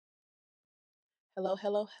Hello,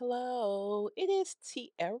 hello, hello. It is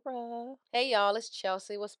Tiara. Hey y'all, it's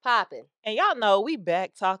Chelsea. What's poppin'? And y'all know we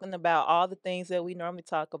back talking about all the things that we normally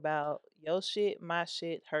talk about. Your shit, my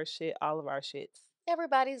shit, her shit, all of our shits.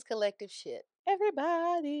 Everybody's collective shit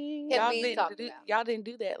Everybody. can Y'all be didn't talked do about. y'all didn't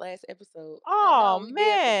do that last episode. I Oh know we did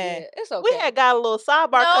man. forget. It's We had okay. got a little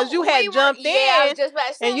sidebar because you No, we had were. jumped Yeah, I in was just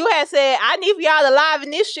about to and say. you had said, I need for y'all to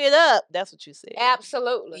liven this shit up. That's what you said.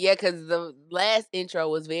 Absolutely. Yeah, because the last intro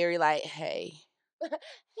was very like, hey,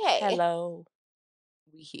 Hey, Hello.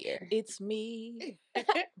 we here. It's me.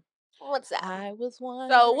 what's up? I was So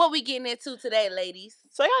wondering. what we getting into today, ladies?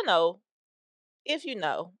 So y'all know, if you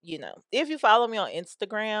know, you know. If you follow me on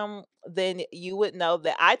Instagram, then you would know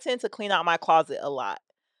that I tend to clean out my closet a lot.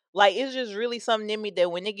 Like it's just really something in me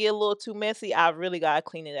that when it get a little too messy, I really gotta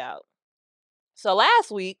clean it out. So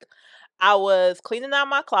last week, I was cleaning out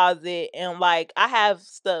my closet and like I have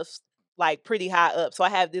stuff like pretty high up. So I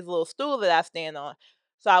have this little stool that I stand on.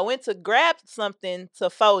 So I went to grab something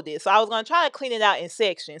to fold it. So I was gonna try to clean it out in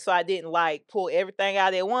sections so I didn't like pull everything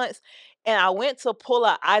out at once. And I went to pull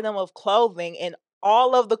an item of clothing and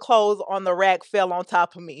all of the clothes on the rack fell on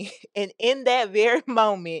top of me. And in that very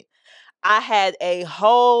moment, I had a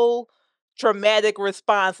whole traumatic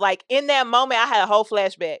response. Like in that moment, I had a whole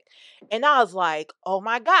flashback, and I was like, "Oh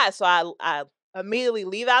my god!" So I immediately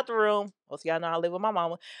leave out the room. Most of y'all know I live with my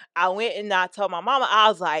mama. I went and I told my mama, I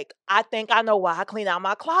was like, "I think I know why I clean out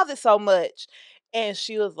my closet so much," and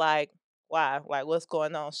she was like. Why? Like, what's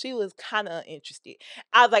going on? She was kind of interested.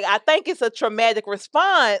 I was like, I think it's a traumatic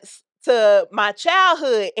response to my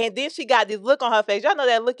childhood. And then she got this look on her face. Y'all know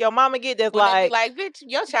that look your mama get that's When they be like, like, bitch,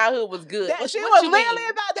 your childhood was good. that she What was you literally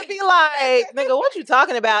mean? about to be like, nigga, what you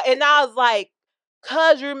talking about? And I was like,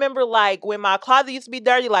 cause you remember like when my closet used to be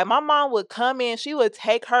dirty, like my mom would come in, she would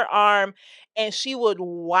take her arm and she would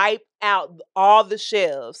wipe out all the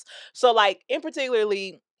shelves. So like in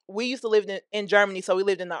particularly, we used to live in Germany, so we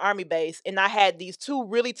lived in the army base, and I had these two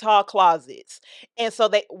really tall closets. And so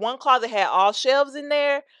they one closet had all shelves in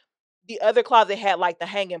there, the other closet had like the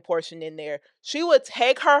hanging portion in there. She would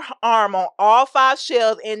take her arm on all five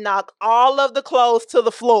shelves and knock all of the clothes to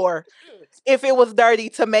the floor if it was dirty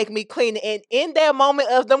to make me clean it. And in that moment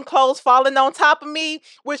of them clothes falling on top of me,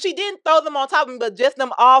 where she didn't throw them on top of me, but just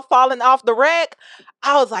them all falling off the rack,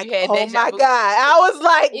 I was like, You had oh deja my vu. God. I was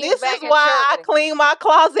like, You was this is back in why I Germany. clean my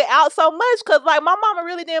closet out so much. Cause like my mama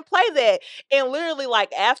really didn't play that. And literally,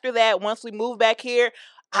 like after that, once we moved back here,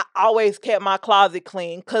 I always kept my closet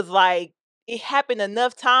clean. Cause like it happened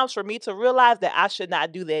enough times for me to realize that I should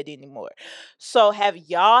not do that anymore. So have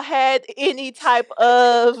y'all had any type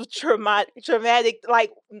of traumatic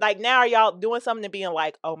like now are y'all doing something and being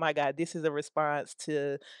like, "Oh my god, this is a response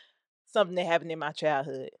to something that happened in my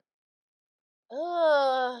childhood."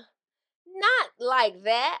 Not like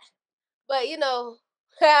that, but this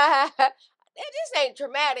ain't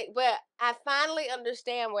traumatic. But I finally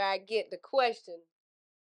understand where I get the question: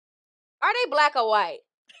 are they black or white?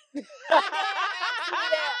 My dad asks me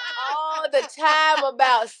that all the time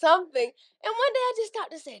about something. And one day I just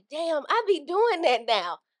stopped and said, damn, I be doing that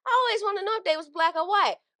now. I always want to know if they was black or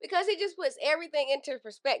white because he just puts everything into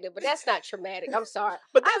perspective. But that's not traumatic. I'm sorry.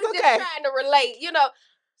 But I was that's just okay. trying to relate.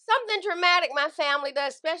 Something traumatic my family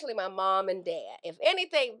does, especially my mom and dad. If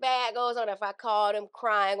anything bad goes on, if I call them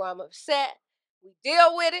crying or I'm upset, we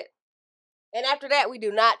deal with it. And after that, we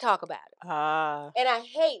do not talk about it. Ah. And I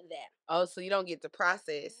hate that. Oh, so you don't get to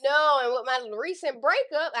process. No, and with my recent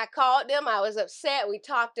breakup, I called them. I was upset. We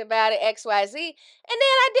talked about it, XYZ. And then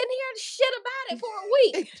I didn't hear shit about it for a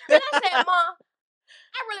week. Then I said, Mom,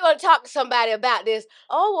 I really want to talk to somebody about this.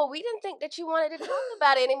 Oh, well, we didn't think that you wanted to talk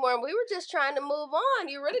about it anymore. And we were just trying to move on.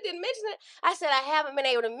 You really didn't mention it. I said, I haven't been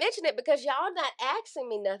able to mention it because y'all not asking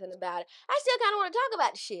me nothing about it. I still kind of want to talk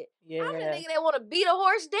about the shit. I'm the Yeah. nigga that want to beat a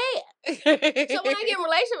horse dead. So when I get in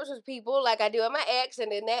relationships with people, like I do with my ex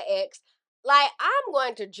and then that ex, like I'm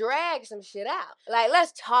going to drag some shit out. Like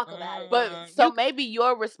let's talk about it But now. so maybe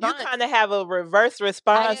your You response. kind of have a reverse I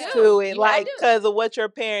response do. to it, You I have like do. because of what your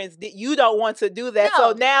parents did. You don't want to do that,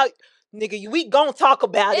 so No. now, nigga, we gonna talk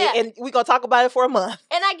about it, Yeah. and we gonna talk about it for a month.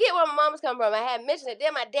 And I get where my mom's coming from. I had mentioned it.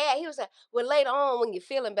 Then my dad, he was like, well, later on when you're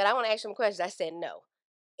feeling better, I want to ask some questions. I said, no.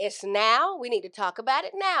 It's now. We need to talk about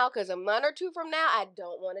it now because a month or two from now, I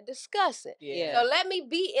don't want to discuss it. Yeah. So let me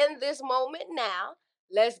be in this moment now.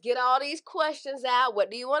 Let's get all these questions out. What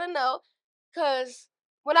do you want to know? Because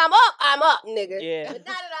when I'm up, nigga. Yeah. But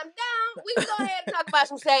now that I'm down, we can go ahead and talk about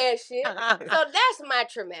some sad shit. So that's my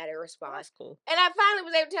traumatic response. That's cool. And I finally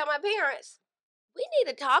was able to tell my parents, we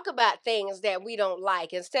need to talk about things that we don't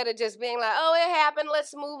like instead of just being like, oh, it happened,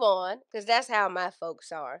 let's move on. Because that's how my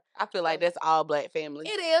folks are. I feel like that's all black families.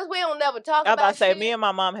 It is. We don't never talk I was about about to say, shit. me and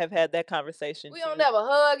my mom have had that conversation We too. don't never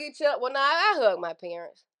hug each other. Well, no, I hug my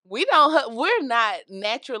parents. We don't. We're not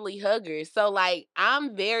naturally huggers. So like,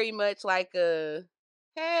 I'm very much like a.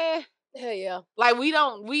 Hell yeah. Like we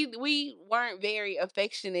don't. We weren't very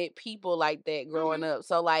affectionate people like that growing up.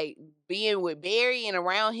 So like being with Barry and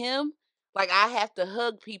around him, like I have to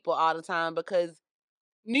hug people all the time because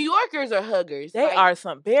New Yorkers are huggers. They like, are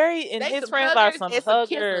some Barry and they his some friends are huggers some and some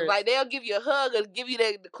kissers. huggers. Like they'll give you a hug or give you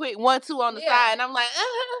the quick 1-2 on the Yeah. side, and I'm like,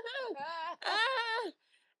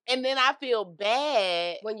 and then I feel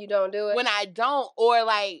bad When you don't do it. when I don't, or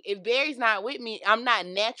like if Barry's not with me, I'm not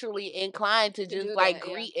naturally inclined to just do like that,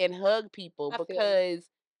 yeah. greet and hug people I feel you. because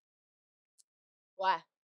Why?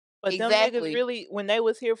 But them Exactly. niggas really, when they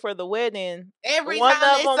was here for the wedding, every one time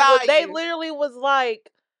of they them, saw they you, literally was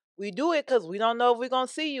like, "We do it because we don't know if we're gonna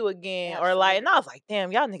see you again," or like, and I was like,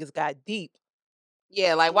 "Damn, y'all niggas got deep.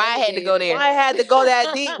 yeah, like why I had to go there? Why I had to go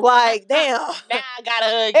that deep? Like, damn." Now I gotta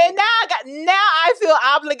hug And you. now I feel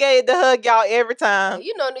obligated to hug y'all every Well, time.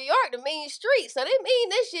 you know, New York, the mean street, so they mean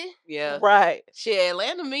this shit. Yeah, Right. shit,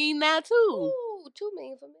 Atlanta mean now too. Ooh, too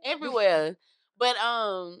mean for me. Everywhere. But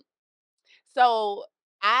so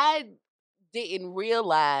I didn't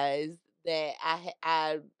realize that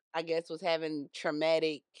I guess was having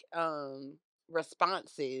traumatic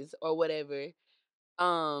responses or whatever.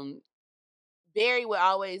 Barry would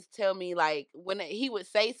always tell me like when he would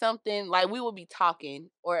say something, like we would be talking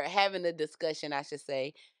or having a discussion, I should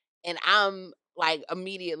say, and I'm like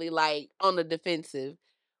immediately like on the defensive.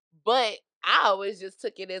 But I always just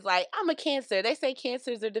took it as like I'm a Cancer. They say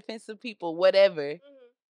Cancers are defensive people, whatever.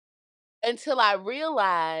 Until I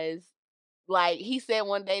realized, like he said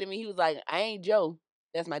one day to me, he was like, "I ain't Joe.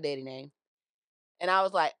 That's my daddy name." And I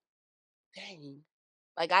was like, "Dang,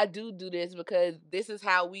 like I do this because this is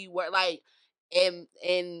how we work." Like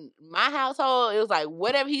in my household, it was like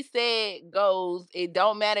whatever he said goes. It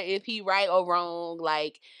don't matter if he right or wrong.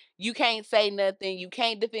 Like you can't say nothing. You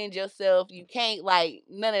can't defend yourself. You can't like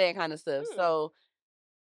none of that kind of stuff. So.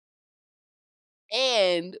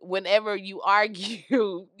 And whenever you argue,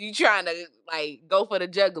 you trying to like go for the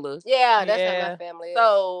jugular. Yeah, that's how Yeah. my family is.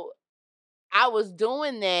 So I was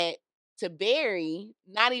doing that to Barry,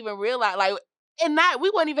 not even realize like, and not we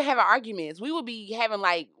wouldn't even having arguments. We would be having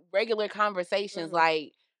like regular conversations,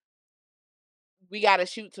 like we got to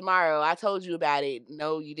shoot tomorrow. I told you about it.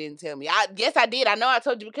 No, you didn't tell me. I guess I did. I know I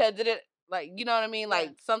told you because it like you know what I mean,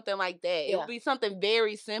 like something like that. It would be something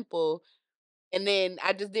very simple. And then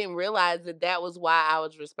I just didn't realize that was why I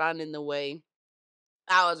was responding the way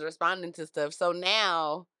I was responding to stuff. So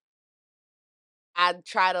now I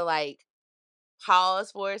try to like pause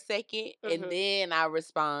for a second and then I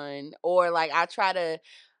respond. Or like I try to,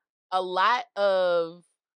 a lot of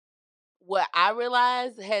what I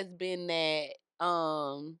realized has been that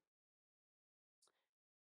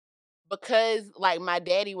because like my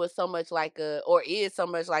daddy was so much like or is so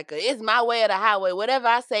much like it's my way or the highway. Whatever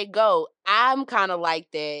I say go, I'm kind of like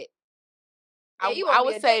that. Yeah, I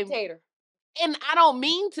would say dictator. And I don't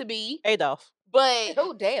mean to be. Adolf. But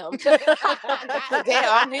oh damn. Damn,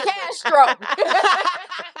 Castro.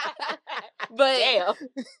 But damn.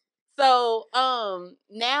 So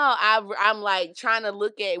now I'm like trying to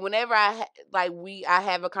look at whenever I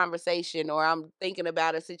have a conversation or I'm thinking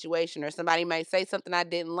about a situation or somebody might say something I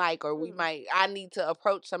didn't like or I need to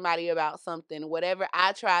approach somebody about something, whatever.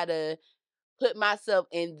 I try to put myself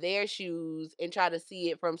in their shoes and try to see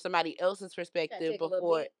it from somebody else's perspective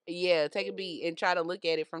before take a beat and try to look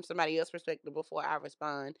at it from somebody else's perspective before I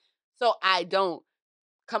respond, so I don't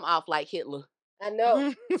come off like Hitler. I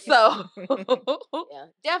know. So yeah,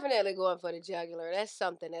 definitely going for the jugular. That's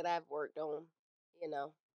something that I've worked on,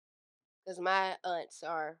 because my aunts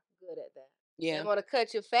are good at that. Yeah, they want to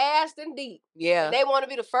cut you fast and deep. Yeah, and they want to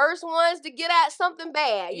be the first ones to get out something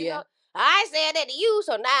bad. You know, I said that to you,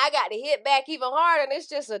 so now I got to hit back even harder, and it's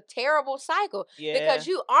just a terrible cycle. Yeah. Because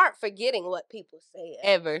you aren't forgetting what people said.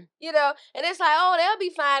 Ever. And it's like, oh, they'll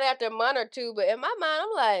be fine after a month or two, but in my mind,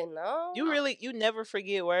 I'm like, no. You never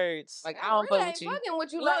forget words. Like, I don't really fuck ain't with you. fucking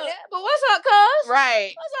with you like that. But what's up, cuz?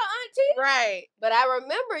 Right. What's up, auntie? Right. But I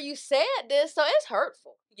remember you said this, so it's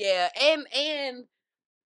hurtful. Yeah, and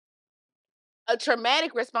a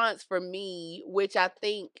traumatic response for me, which I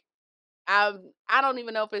think I don't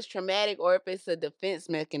even know if it's traumatic or if it's a defense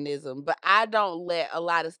mechanism, but I don't let a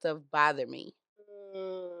lot of stuff bother me.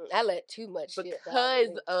 I let too much shit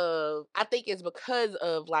because of I think it's because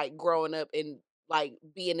of like growing up and like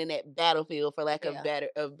being in that battlefield, for lack of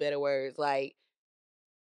better words. Like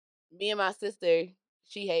me and my sister,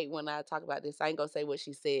 she hate when I talk about this. I ain't gonna say what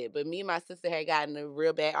she said, but me and my sister had gotten a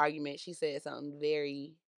real bad argument. She said something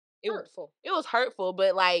very Hurtful. it was hurtful,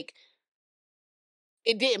 but like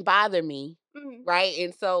it didn't bother me, Mhm. right?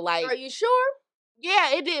 And so like Are you sure?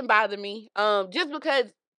 yeah, it didn't bother me. Just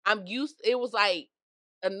because I'm used it was like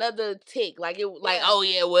another tick. Like it like, Yeah. oh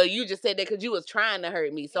yeah, well you just said that because you was trying to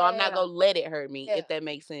hurt me. So I'm not Yeah. gonna let it hurt me, Yeah. if that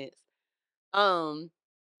makes sense. Um,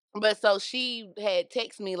 but so she had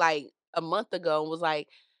texted me like a month ago and was like,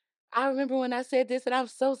 I remember when I said this and I'm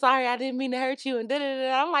so sorry I didn't mean to hurt you and da da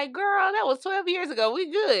da. I'm like, girl, that was 12 years ago.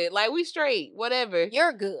 We good. Like we straight. Whatever.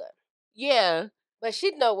 You're good. Yeah. But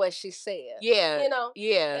she know what she said. Yeah. You know?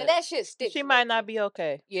 Yeah. And that shit sticks. She with might you. not be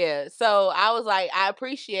okay. Yeah. So I was like, I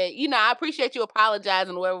appreciate you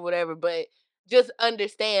apologizing, whatever, but just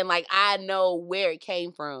understand, like, I know where it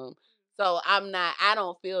came from. So I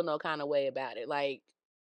don't feel no kind of way about it. Like,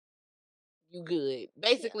 you good.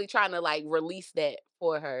 Basically trying to like release that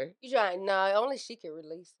for her. You trying? No, only she can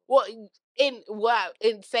release. Well, in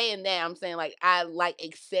saying that, I'm saying like I like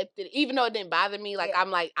accepted, even though it didn't bother me. Like Yeah.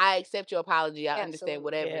 I'm like I accept your apology. I understand Absolutely.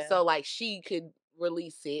 whatever. Yeah. So like she could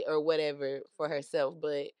release it or whatever for herself.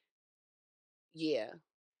 But yeah,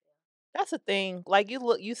 That's the thing. Like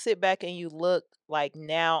you sit back and you look like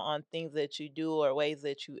now on things that you do or ways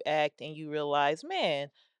that you act and you realize, man,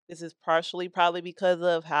 this is partially probably because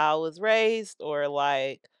of how I was raised or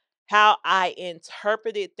like how I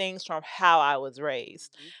interpreted things from how I was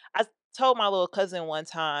raised. Mhm. I told my little cousin one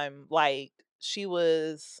time, like she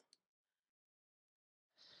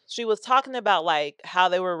was talking about like how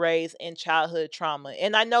they were raised in childhood trauma.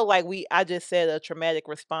 And I know like I just said a traumatic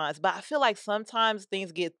response, but I feel like sometimes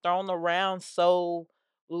things get thrown around so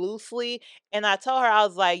loosely. And I told her, I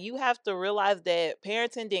was like, you have to realize that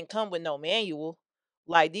parenting didn't come with no manual.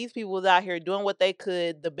 Like these people was out here doing what they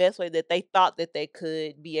could the best way that they thought that they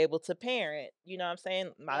could be able to parent. You know what I'm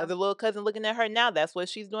saying? My Yeah. other little cousin looking at her now, that's what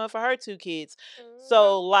she's doing for her two kids. Mhm.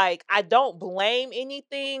 So like I don't blame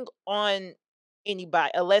anything on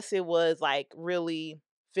anybody unless it was like really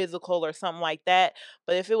physical or something like that.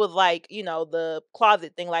 But if it was like, the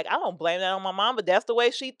closet thing, like I don't blame that on my mom, but that's the way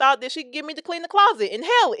she thought that she could get me to clean the closet. And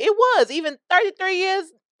hell, it was even 33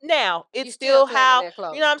 years now. You It's still still cleaning how, that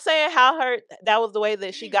clothes. you know what I'm saying? How her that was the way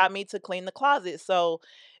that she got me to clean the closet. So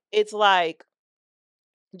it's like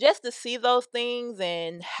just to see those things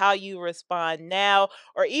and how you respond now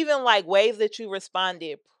or even like ways that you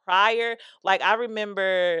responded prior. Like I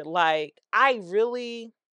remember like I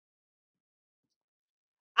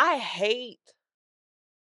hate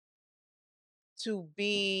to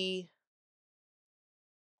be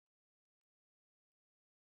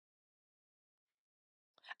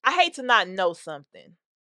I hate to not know something.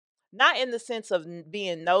 Not in the sense of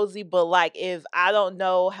being nosy, but like if I don't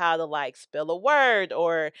know how to like spell a word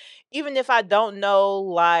or even if I don't know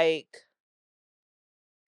like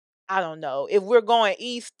I don't know, if we're going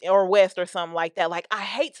east or west or something like that, like I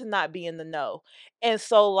hate to not be in the know. And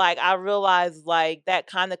so like I realized like that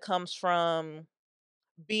kind of comes from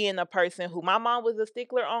being a person who my mom was a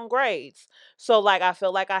stickler on grades. So like I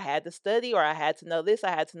felt like I had to study or I had to know this,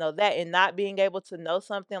 I had to know that and not being able to know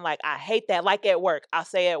something like I hate that like at work. I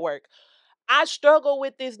say at work. I struggle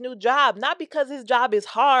with this new job, not because this job is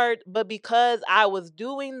hard, but because I was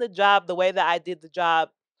doing the job the way that I did the job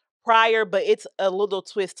prior, but it's a little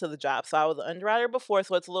twist to the job. So I was an underwriter before,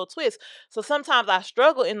 so it's a little twist. So sometimes I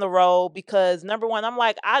struggle in the role because number one, I'm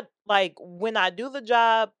like, I like when I do the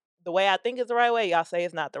job the way I think is the right way, y'all say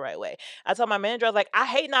it's not the right way. I told my manager, I was like, I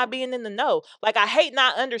hate not being in the know. Like, I hate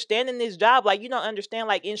not understanding this job. Like, you don't understand,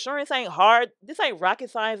 like, insurance ain't hard. This ain't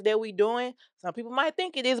rocket science that we doing. Some people might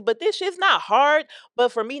think it is, but this shit's not hard.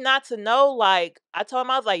 But for me not to know, like, I told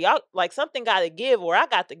him, I was like, y'all, like, something got to give or I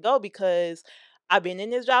got to go because I've been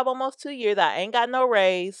in this job almost 2 years. I ain't got no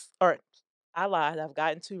raise or I lied. I've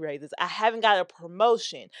gotten two raises. I haven't got a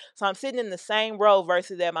promotion. So I'm sitting in the same role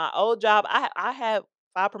versus at my old job. I have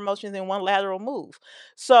five promotions in one lateral move.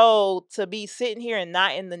 So to be sitting here and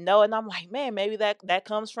not in the know, and I'm like, man, maybe that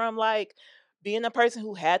comes from like being a person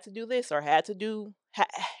who had to do this or had to do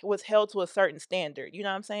was held to a certain standard. You know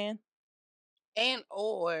what I'm saying? and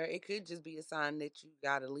or it could just be a sign that you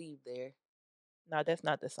gotta leave there. No, that's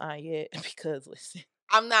not the sign yet because listen.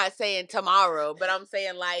 I'm not saying tomorrow, but I'm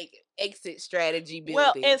saying like exit strategy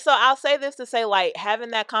Well, building. and so I'll say this to say like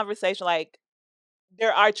having that conversation like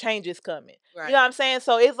there are changes coming. You know Right. what I'm saying?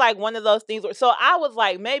 So it's like one of those things where so I was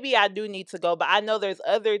like, maybe I do need to go, but I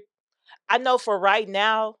know for right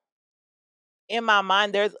now, in my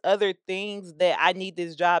mind, there's other things that I need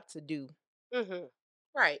this job to do. Mhm.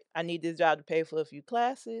 Right. I need this job to pay for a few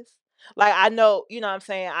classes. Like, I know, you know what I'm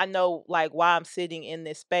saying? I know, like, why I'm sitting in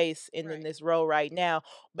this space and in Right. this role right now.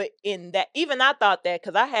 But in that, even I thought that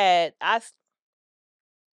because I had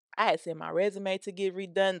sent my resume to get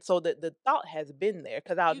redone. So the thought has been there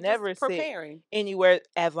because I'll You just never sit preparing. anywhere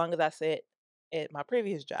as long as I sat at my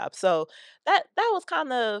previous job. So that was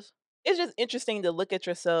kind of, it's just interesting to look at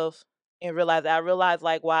yourself and realize that I realize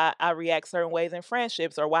like why I react certain ways in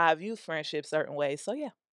friendships or why I view friendships certain ways. So yeah,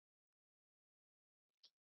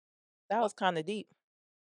 that Well, was kind of deep.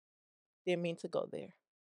 Didn't mean to go there.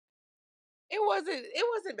 it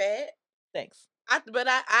wasn't bad. Thanks. But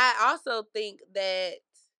I also think that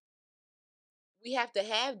we have to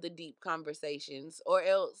have the deep conversations, or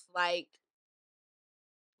else like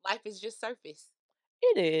life is just surface,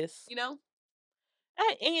 It is. you know?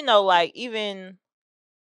 And you know, like even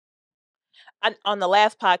on the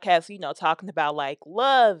last podcast, you know, talking about like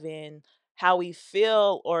love and how we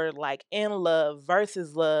feel or like in love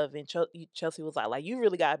versus love. And Chelsea was like, you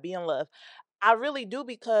really got to be in love. I really do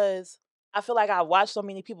because I feel like I watched so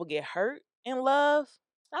many people get hurt in love.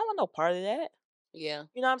 I don't want no part of that. Yeah.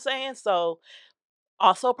 You know what I'm saying? So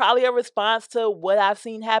also probably a response to what I've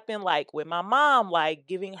seen happen, like with my mom, like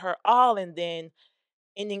giving her all and then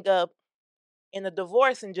ending up in a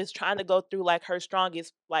divorce and just trying to go through like her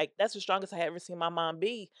strongest, like that's the strongest I had ever seen my mom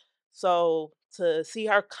be. So to see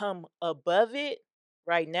her come above it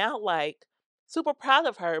right now, like super proud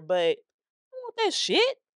of her, but I don't want that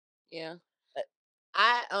shit. Yeah. Uh,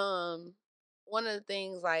 I one of the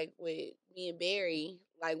things like with me and Barry,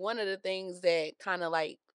 like one of the things that kind of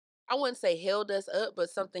like I wouldn't say held us up, but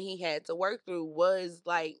something he had to work through was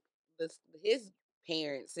like his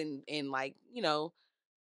parents and like,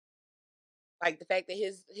 like the fact that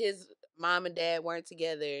his mom and dad weren't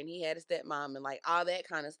together and he had a stepmom and like all that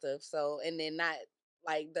kind of stuff. So and then not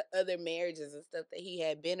like the other marriages and stuff that he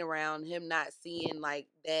had been around, him not seeing like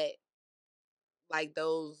that, like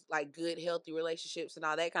those like good healthy relationships and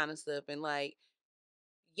all that kind of stuff, and like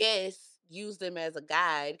yes, use them as a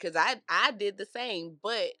guide because I did the same,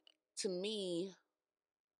 but to me,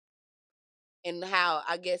 and how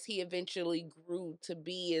I guess he eventually grew to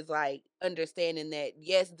be is like understanding that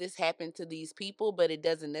yes, this happened to these people, but it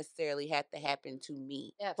doesn't necessarily have to happen to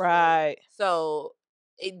me. Absolutely. right. So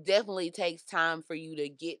it definitely takes time for you to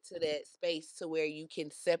get to that space to where you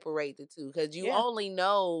can separate the two because you Yeah. only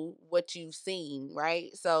know what you've seen,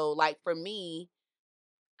 right? So like for me,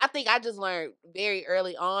 I think I just learned very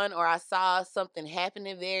early on, or I saw something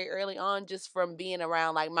happening very early on just from being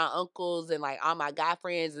around like my uncles and like all my guy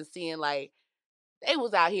friends and seeing like they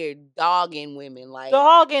was out here dogging women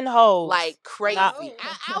Dogging hoes. like crazy. Not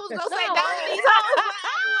I was gonna say No. dogging these hoes, but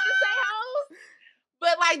I didn't want to say hoes.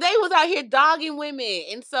 But like they was out here dogging women,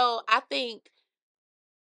 and so I think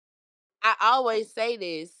I always say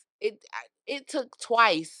this. It took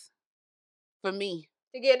twice for me.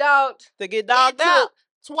 To get dogged. to get It dogged out. took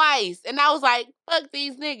twice, and I was like, "Fuck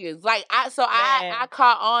these niggas!" Like I Man.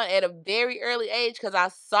 caught on at a very early age because I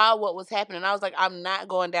saw what was happening. I was like, "I'm not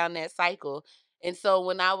going down that cycle." And so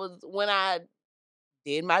when I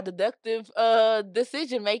did my deductive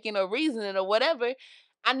decision making or reasoning or whatever,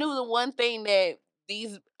 I knew the one thing that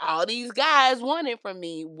all these guys wanted from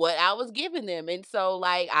me, what I was giving them, and so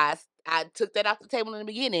like I took that off the table in the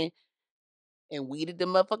beginning and weeded the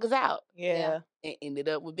motherfuckers out Yeah. and ended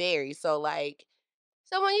up with Barry. So like.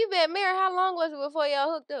 So when you been married, how long was it before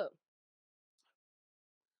y'all hooked up?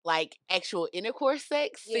 Like actual intercourse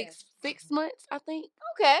sex, Yeah. 6 months, I think.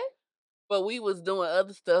 Okay. But we was doing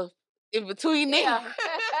other stuff in between there. Yeah.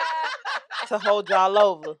 To hold y'all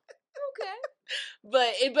over. Okay.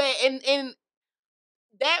 but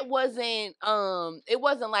that wasn't it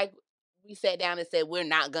wasn't like we sat down and said we're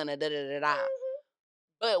not gonna da da da da.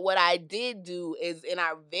 But what I did do is in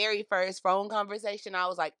our very first phone conversation, I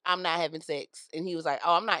was like, I'm not having sex. And he was like,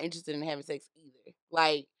 oh, I'm not interested in having sex either.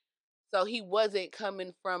 Like, so he wasn't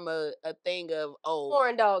coming from a thing of, oh,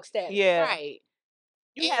 Foreign dog status. Yeah. right.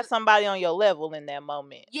 You And had somebody on your level in that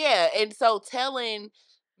moment. yeah, and so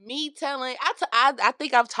I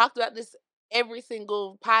think I've talked about this every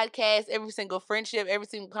single podcast, every single friendship, every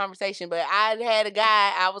single conversation, but I had a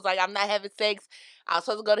guy, I was like, I'm not having sex. I was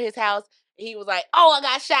supposed to go to his house, and he was like, oh, I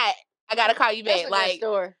got shot. I gotta call you That's back. a good Like,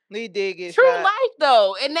 story. He did get true shot. life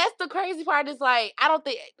though. And that's the crazy part is like, I don't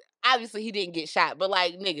think obviously he didn't get shot, but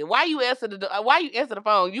like, nigga, why you answer the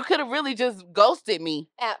phone? You could have really just ghosted me.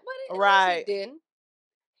 But Right. he didn't.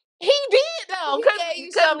 He did though, He because gave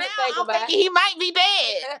you now something to think I'm about. thinking he might be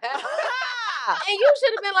dead. And you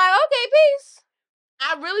should have been like, okay, peace.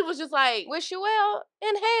 I really was just like, Wish you well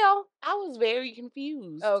in hell. I was very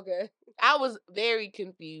confused. Okay. I was very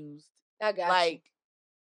confused. I got Like,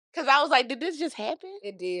 Because I was like, did this just happen?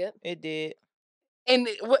 It did. It did. And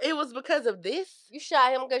it was because of this? You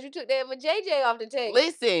shot him because you took that JJ off the table.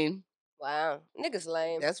 Listen. Wow. Niggas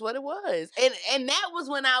lame. That's what it was. And that was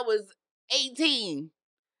when I was 18.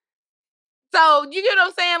 So, you get what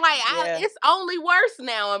I'm saying? Like, Yeah. it's only worse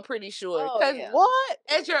now, I'm pretty sure. Oh, Because yeah. What?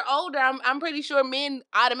 as you're older, I'm pretty sure men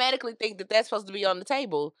automatically think that that's supposed to be on the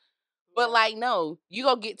table. But, like, no. You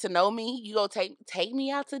go get to know me. You go take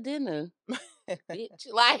me out to dinner. Bitch.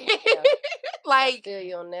 Like, Yeah. I like, feel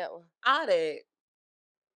you on that one. all that.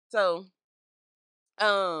 So,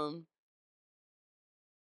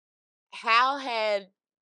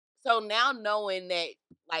 so now knowing that,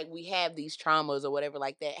 like, we have these traumas or whatever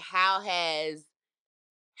like that, how have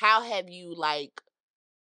you, like,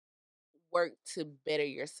 worked to better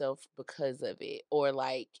yourself because of it? Or,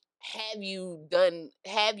 like, have you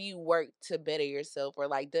worked to better yourself, or,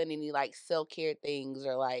 like, done any, like, self-care things,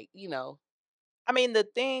 or, like, I mean, the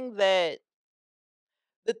things that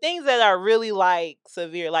are really, like,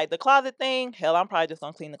 severe, like the closet thing, hell, I'm probably just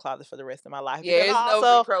gonna clean the closet for the rest of my life. Yeah, Because there's no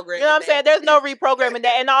also, reprogramming you know what I'm saying? that. There's no reprogramming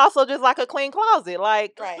that. And also just like a clean closet.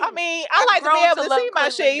 Like, Right. I mean, I I've like to be grown able to to love see my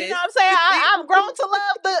shit. You know cleanliness. what I'm saying? I've grown to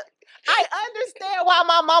love I understand why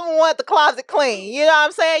my mama want the closet clean. You know what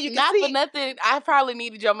I'm saying? You can Not see. for nothing, I probably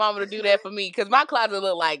needed your mama to do that for me, because my closet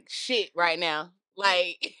look like shit right now.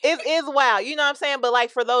 Like, It's wild. You know what I'm saying? But like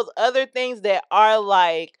for those other things that are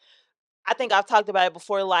like, I think I've talked about it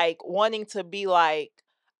before, like wanting to be like,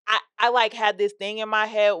 I like had this thing in my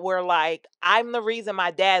head where like I'm the reason my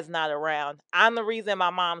dad's not around. I'm the reason my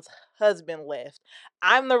mom's husband left.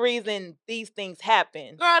 I'm the reason these things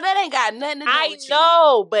happen. girl, that ain't got nothing to do I with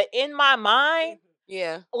know, but in my mind, you.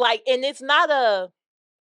 Yeah. like, and it's not a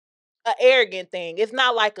arrogant thing. It's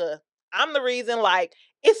not like I'm the reason, like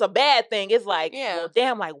it's a bad thing. It's like, Yeah. well,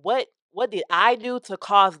 damn, like what did I do to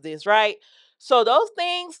cause this, right? So those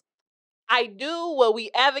things I do what we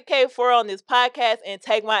advocate for on this podcast and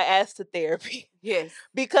take my ass to therapy. Yes.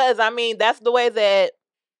 Because I mean, that's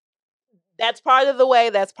part of the way,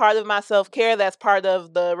 that's part of my self-care, that's part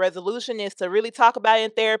of the resolution, is to really talk about it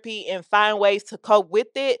in therapy and find ways to cope with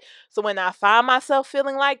it. So when I find myself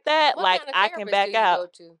feeling like that, What like kind of I can therapist back do you out. go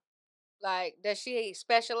to? Like, does she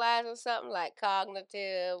specialize in something like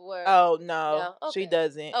cognitive or? Oh no, No? she Okay.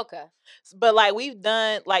 doesn't. Okay. But like we've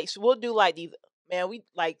done, like we'll do like these, man,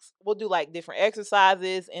 we'll do like different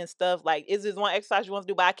exercises and stuff. Like, is this one exercise she wants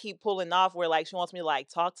to do? But I keep pulling off where like she wants me to like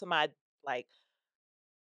talk to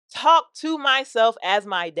myself as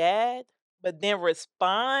my dad, but then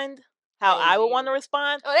respond how As I would want to you.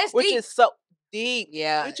 respond, Oh, that's which deep. is so deep,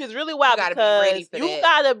 Yeah. which is really wild gotta be ready because for you that.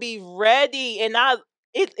 gotta be ready. And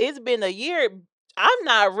it's been a year. I'm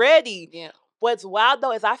not ready. Yeah. What's wild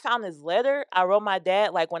though is I found this letter I wrote my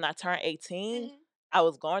dad like when I turned 18. Mhm. I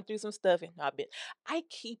was going through some stuff and I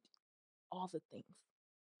keep all the things.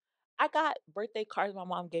 I got birthday cards my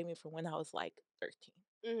mom gave me from when I was like 13.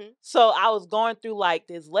 Mhm. So I was going through like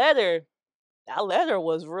this letter. That letter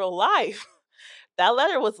was real life. That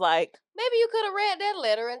letter was like, Maybe you could have read that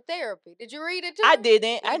letter in therapy. Did you read it too? I didn't.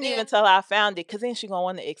 You I didn't even didn't? tell her I found it because then she gonna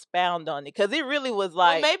want to expound on it. Because it really was Well,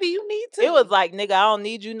 like, maybe you need to. it was like, nigga, I don't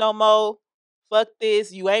need you no more. Fuck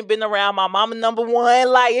this. You ain't been around my mama number one.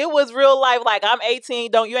 Like, it was real life. Like, I'm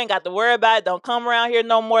 18. You ain't got to worry about it. Don't come around here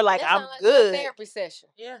no more. Like, That I'm sound like a good. therapy session.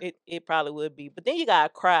 Yeah. It probably would be. But then you gotta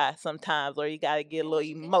cry sometimes, or you gotta get a Yeah, little what's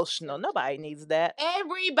your therapy emotional. session? Nobody needs that.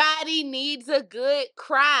 Everybody needs a good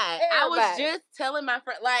cry. I was Everybody. just telling my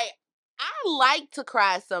friend, like, I like to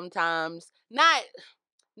cry sometimes. Not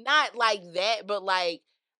like that, but like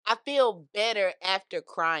I feel better after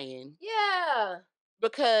crying, Yeah.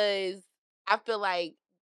 because I feel like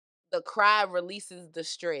the cry releases the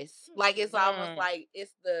stress. Like, it's almost Mm. like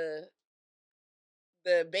it's the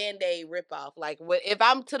Band-Aid ripoff. Like, if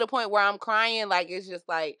I'm to the point where I'm crying, like, it's just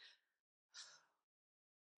like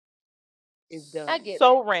it's done. I get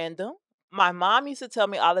So that. random. My mom used to tell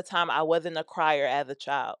me all the time I wasn't a crier as a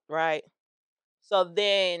child, right? So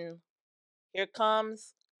then here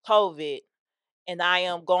comes COVID, and I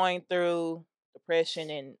am going through depression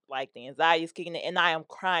and like the anxiety is kicking in, and I am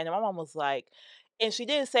crying. And my mom was like, and she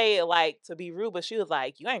didn't say it like to be rude, but she was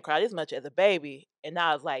like, "You ain't cried this much as a baby," and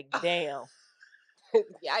I was like, "Damn."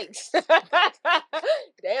 Yikes.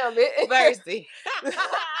 Damn it. Mercy.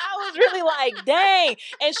 I was really like, "Dang,"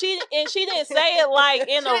 and she didn't say it like in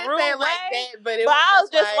She a didn't rude say way, it like that, but it but I was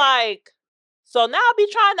was just like. So now I'll be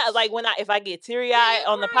trying to, like, if I get teary eyed Yeah,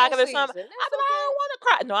 on the crying podcast or something, season. I That's be like, I okay. don't want to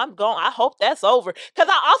cry. No, I'm going. I hope that's over because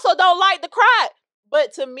I also don't like to cry.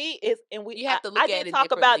 But to me, You have to look I at did it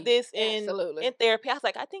talk about differently. this in Absolutely. therapy. I was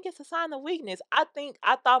like, I think it's a sign of weakness. I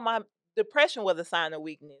thought my depression was a sign of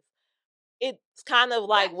weakness, it's kind of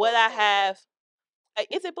like Black what folks I don't know. have.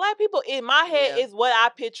 Is it black people? In my head, Yeah. is what I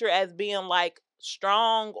picture as being like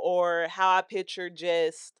strong, or how I picture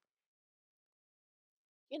just,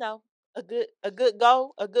 you know, a good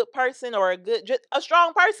person, or just a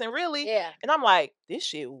strong person, really. Yeah. And I'm like, this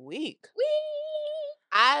shit weak. Wee.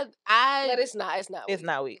 I But it's not. It's not. It's weak.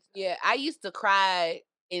 not weak. yeah, I used to cry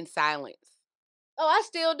in silence. Oh, I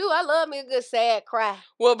still do. I love me a good sad cry.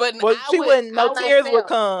 Well, but Well, I she would, wouldn't. No by tears would myself.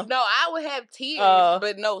 come. No, I would have tears,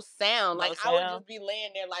 but no sound. no Like I would sound. just be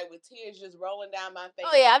laying there, like with tears just rolling down my face.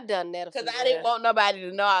 Oh yeah, I've done that. Because I few didn't times. want nobody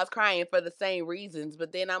to know I was crying for the same reasons.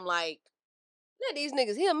 But then I'm like, Let these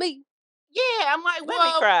niggas hear me. yeah, I'm like, Let me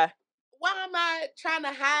well, cry. why am I trying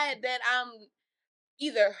to hide that I'm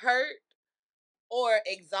either hurt or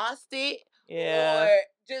exhausted Yeah. or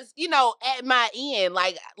just, at my end?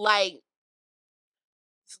 Like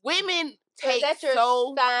women So is take that your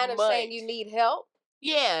so sign of much. saying you need help?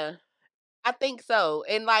 Yeah, I think so.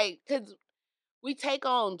 And like, because we take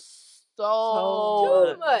on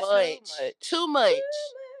So Too much. Too much.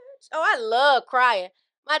 Oh, I love crying.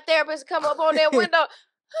 My therapist come up on that window. I'm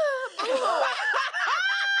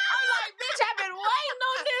like, bitch, I've been waiting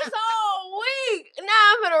on this all week.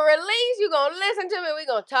 Now I'm gonna release. You gonna listen to me. We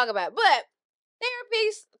gonna talk about it. But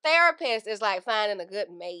therapist is like finding a good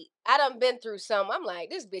mate. I done been through some. I'm like,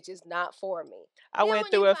 this bitch is not for me. I Then went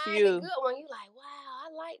when through you a find few. a good one, you like, wow, I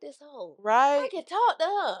like this hoe. I Right? can talk to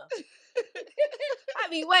her. I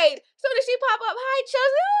be waiting. Soon as she pop up, hi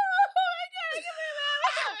Chelsea. Oh my god, give me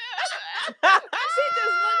that. She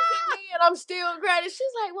just looks at me and I'm still crying.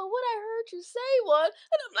 She's like, well, what I heard you say was,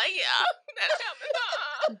 and I'm like, yeah, that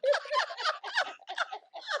happened.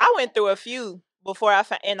 I went through a few before I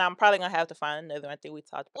found, and I'm probably gonna have to find another one. I think we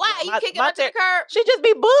talked about. Why? that. You kicking her to the curb? She just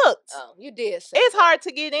be booked. Oh, you did say It's that. hard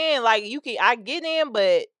to get in. Like I get in,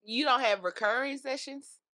 but You don't have recurring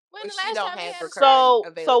sessions? When Or the she last don't time you have had a recurring so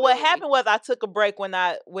what availability? happened was I took a break when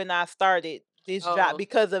I started this Oh. job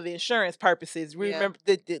because of insurance purposes. Yeah. Remember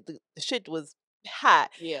the shit was high.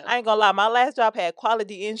 Yeah. I ain't gonna lie, my last job had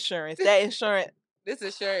quality insurance. That insurance, This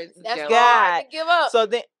insurance is That's jealous. hard God. to give up. So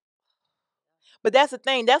then, but that's the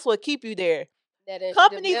thing. That's what keep you there. That is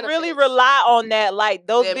Companies the really benefits. rely on that, like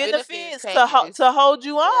those Their benefits benefits to packages. hold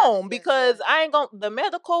you on, yes, because yes. I ain't gonna. The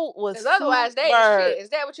medical was Because otherwise they ain't super. shit. Is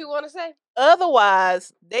that what you want to say?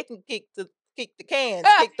 Otherwise, they can kick the cans,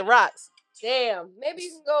 kick the rocks. Damn. Maybe you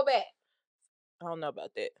can go back. I don't know about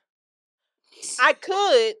that. I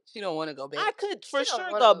could. She don't want to go back. I could for She don't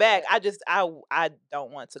sure wanna go go back. back. I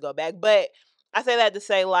don't want to go back. But I say that to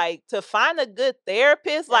say, like, to find a good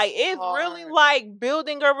therapist, like, it's really hard. like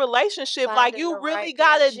building a relationship. Like, Finding you the really right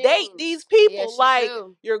gotta pair of date jeans. these people. Yes, you like,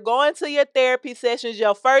 do. you're going to your therapy sessions.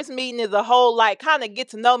 Your first meeting is a whole, like, kind of get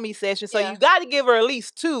to know me session. So Yeah. you got to give her at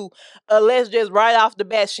least 2, unless just right off the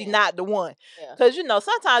bat she Yeah. not the one. Yeah. Because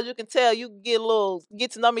sometimes you can tell, you get a little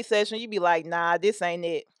get to know me session. You be like, nah, this ain't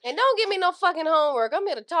it. And don't give me no fucking homework. I'm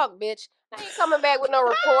here to talk, bitch. I ain't coming back with no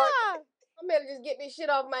report. I'm here to just get this shit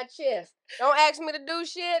off my chest. Don't ask me to do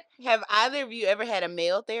shit. Have either of you ever had a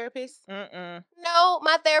male therapist? Mm-mm. No,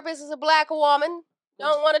 my therapist is a black woman.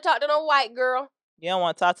 Don't want to talk to no white girl. You don't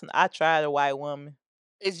want to talk to. I tried a white woman.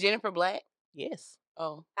 Is Jennifer black? Yes.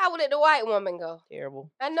 Oh. How would the white woman go? Terrible.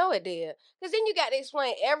 I know it did. Because then you got to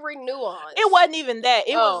explain every nuance. It wasn't even that.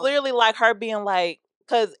 It was Oh. literally like her being like,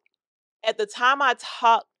 because at the time I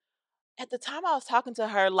was talking to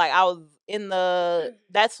her, like I was in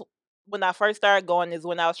that's when I first started going, is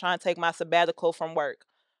when I was trying to take my sabbatical from work.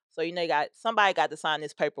 So, somebody got to sign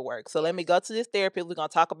this paperwork. So let me go to this therapist. We're going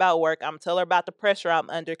to talk about work. I'm going to tell her about the pressure I'm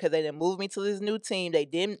under, because they didn't move me to this new team. They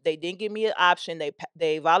didn't give me an option.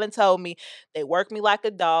 They volunteered me. They worked me like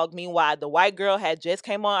a dog. Meanwhile, the white girl had just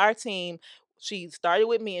came on our team. She started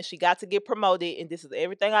with me and she got to get promoted. And this is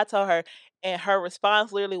everything I told her. And her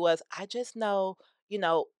response literally was, I just know,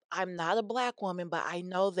 I'm not a black woman, but I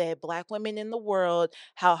know that black women in the world,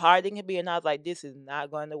 how hard it can be. And I was like, this is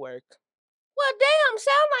not going to work. Well, damn,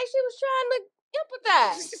 sound like she was trying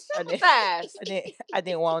to empathize. Sympathize. I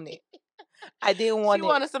didn't want it. I didn't want She it.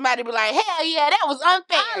 wanted somebody to be like, hell yeah, that was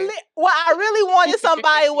unfair. I really wanted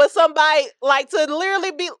somebody like to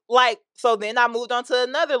literally be like. So then I moved on to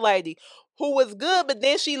another lady who was good, but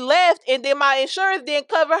then she left, and then my insurance didn't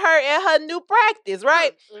cover her at her new practice,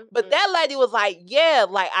 right? But that lady was like, yeah,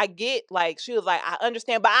 like I get, like she was like, I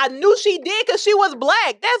understand, but I knew she did because she was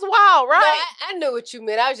black. That's wild, right? No, I knew what you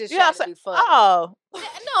meant. I was just Yeah, trying to be funny. Oh, No,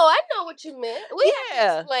 I know what you meant. We have to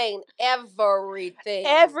Yeah. explain everything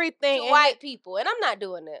Everything. to And white people, and I'm not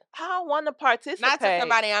doing that. I don't want to participate. Not to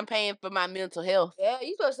somebody I'm paying for my mental health. Yeah,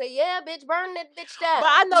 you supposed to say, yeah, bitch, burn that bitch down. But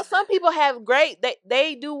I know some people have great.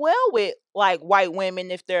 They do well with like white women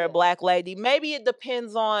if they're a Yeah. black lady. Maybe it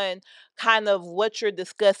depends on kind of what you're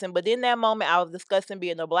discussing. But in that moment, I was discussing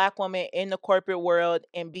being a black woman in the corporate world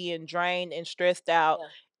and being drained and stressed out, Yeah.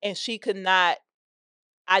 and she could not.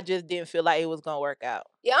 I just didn't feel like it was gonna work out.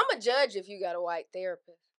 Yeah, I'm a judge if you got a white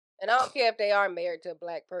therapist. And I don't care if they are married to a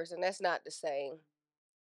black person. That's not the same.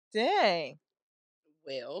 Dang.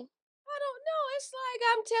 Well, I don't know. It's like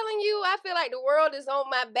I'm telling you, I feel like the world is on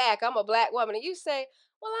my back. I'm a black woman. And you say,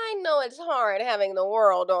 well, I know it's hard having the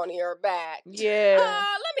world on your back. Yeah.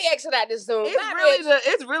 Let me exit out this Zoom. it's Bye, really bitch.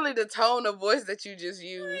 it's really the tone of voice that you just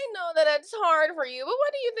use. I know that it's hard for you, but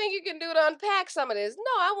what do you think you can do to unpack some of this?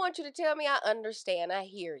 No, I want you to tell me I understand. I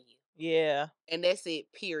hear you. Yeah. And that's it,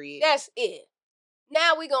 period. That's it.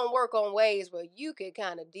 Now we gonna work on ways where you can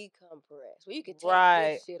kind of decompress, where you can take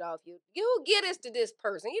Right. this shit off you. You get us to this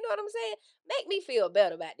person. You know what I'm saying? Make me feel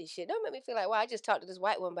better about this shit. Don't make me feel like, well, I just talked to this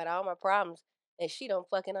white woman about all my problems and she don't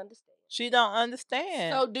fucking understand. She don't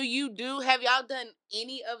understand. So have y'all done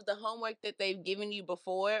any of the homework that they've given you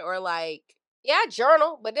before, or like? Yeah, I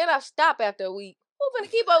journal, but then I stop after a week. Who finna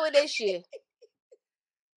keep up with this shit?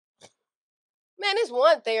 Man, this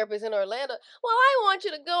one therapist in Orlando. Well, I want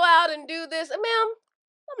you to go out and do this. Ma'am,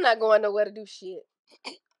 I'm not going nowhere to do shit.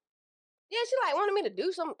 Yeah, she like wanted me to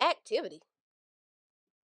do some activity.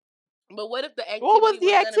 But what if the activity What was the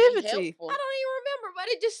gonna be activity? helpful? I don't even remember, but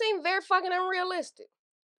it just seemed very fucking unrealistic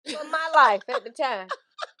for my life at the time.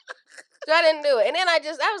 So I didn't do it. And then I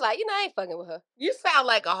was like, I ain't fucking with her. You sound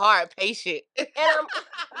like a hard patient. And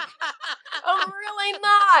I'm really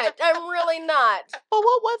not. I'm really not. But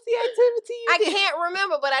what was the activity you I did? can't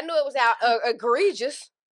remember, but I knew it was egregious.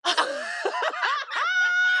 No,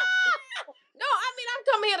 I mean, I'm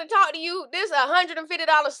coming here to talk to you. This is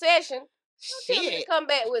 $150 session. Don't tell me to Shit. come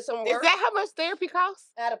back with some Is work. that how much therapy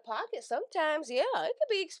costs? Out of pocket sometimes, yeah. It could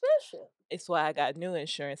be expensive. It's why I got new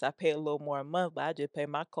insurance. I pay a little more a month, but I just pay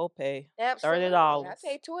my copay. Absolutely. $30. I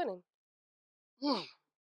pay $20. Hmm.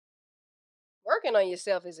 Working on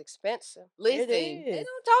yourself is expensive. Listen, They It is.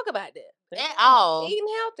 don't talk about that. at all. Eating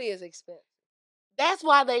healthy is expensive. That's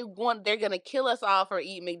why they're gonna kill us all for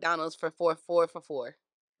eating McDonald's for four for $4.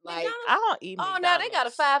 Like, McDonald's? I don't eat Oh, McDonald's. now they got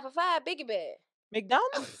a 5 for $5 biggie bag.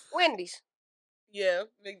 McDonald's? Wendy's. yeah,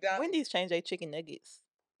 McDonald's. Wendy's changed their chicken nuggets.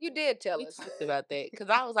 You did tell We us. talked about that because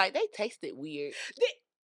I was like, they tasted weird.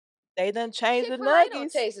 They done changed the Chick-fil-A don't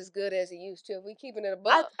nuggets. taste as good as it used to if we keeping it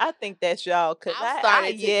above. I think that's y'all. Cause I I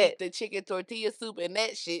started to yet eat the chicken tortilla soup, and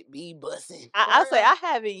that shit be bussin'. I say Girl. I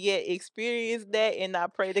haven't yet experienced that, and I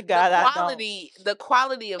pray to God I don't. The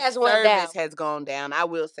quality of Has went down. service has gone down. I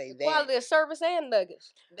will say that. Quality of service and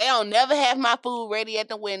nuggets. They don't never have my food ready at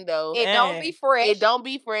the window. It don't be Dang. fresh. It don't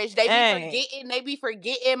be fresh. They Dang. be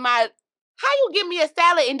forgetting my. How you give me a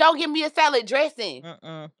salad and don't give me a salad dressing?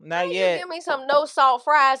 Not How you yet. give me some no salt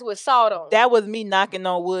fries with salt on. That was me knocking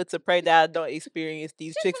on wood to pray that I don't experience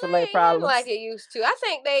these Chick-fil-A Chick-fil-A ain't problems. like it used to. I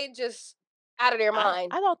think they just out of their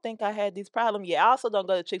mind. I don't think I had these problems yet. I also don't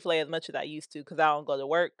go to Chick-fil-A as much as I used to because I don't go to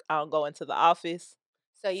work. I don't go into the office.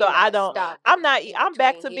 So I don't. I'm not. I'm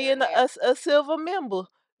back to being a silver member.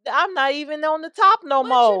 I'm not even on the top no But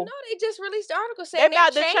more. you know, they just released the article They saying about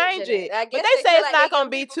to they're change changing it, I but guess they say feel it's like not they gonna giving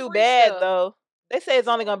be people too free bad stuff. though. They say it's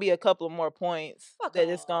only gonna be a couple of more points Fuck that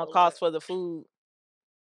it's gonna all. cost for the food.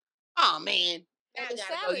 Oh man, now And I the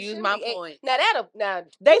gotta go salad use should my be eight- point. Now that'll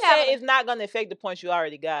They you say having a- it's not gonna affect the points you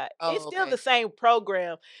already got. Oh, It's still okay. the same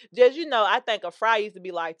program. Just I think a fry used to be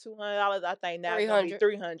like $200. I think now it's gonna be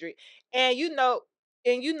 $300.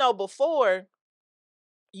 And before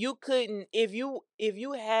you couldn't if you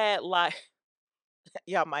had like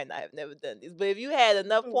y'all might not have never done this, but if you had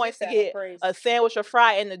enough points to get a sandwich or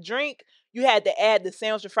fry and a drink, you had to add the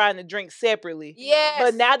sandwich or fry and the drink separately. Yes.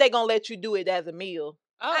 But now they're gonna let you do it as a meal.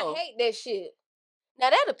 Oh, I hate that shit. Now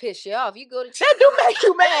that'll piss you off. You go to That do make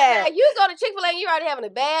you Now, mad. you go to Chick-fil-A and you're already having a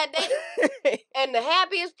bad day. And the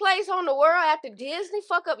happiest place on the world after Disney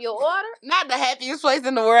fuck up your order. not the happiest place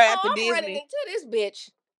in the world after I'm running Disney. into this bitch.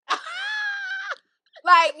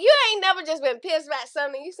 Like, you ain't never just been pissed about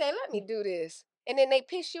something. You say, let me do this. And then they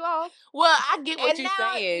piss you off. Well, I get what And you're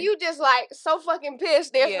now saying. you just like so fucking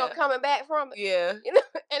pissed. There's no Yeah. coming back from it. Yeah, You know?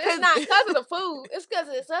 And it's not because of the food. It's because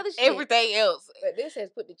of this other shit. everything else. But this has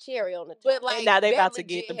put the cherry on the top. But like now they that about to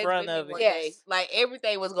get legit the has brunt been me of it. one Yes. day. Like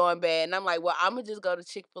everything was going bad, and I'm like, well, I'm gonna just go to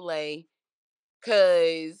Chick-fil-A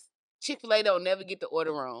because Chick-fil-A don't never get the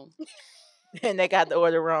order wrong. And they got the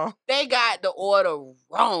order wrong. They got the order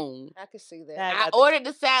wrong. I can see that. That- I got the- ordered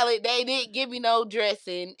the salad. They didn't give me no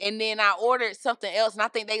dressing. And then I ordered something else. And I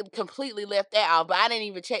think they completely left that out. But I didn't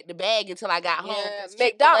even check the bag until I got home. Yeah, 'cause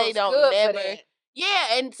McDonald's Chick-fil-A don't good never. for that.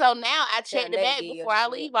 Yeah, and so now I check Damn, the they bag give you before I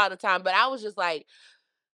shit. leave all the time. But I was just like,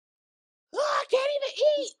 oh, I can't even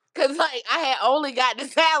eat. Because, like, I had only got the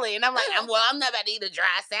salad. And I'm like, I'm not about to eat a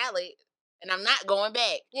dry salad. And I'm not going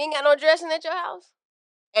back. You ain't got no dressing at your house?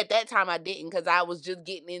 At that time, I didn't because I was just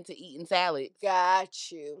getting into eating salads.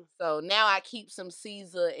 Got you. So now I keep some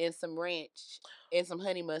Caesar and some ranch and some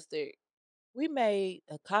honey mustard. We made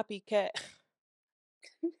a copycat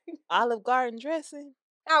Olive Garden dressing.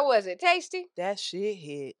 How was it? Tasty? That shit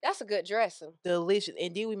hit That's a good dressing. delicious.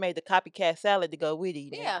 And then we made the copycat salad to go with it.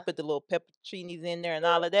 You know, Yeah. put the little pepperoncinis in there and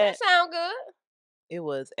all of that. That sound good. It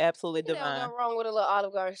was absolutely You never divine. go wrong with a little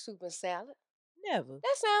Olive Garden soup and salad. Never.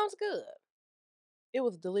 That sounds good. It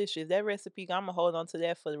was delicious. That recipe, I'm gonna hold on to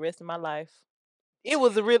that for the rest of my life.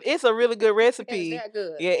 It's a really good recipe. It's that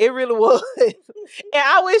good. Yeah, it really was. And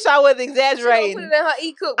I wish I was She gonna exaggerating. put it in her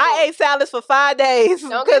e-cookbook. I ate salads for 5 days.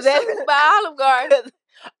 Don't get sued by Olive Garden.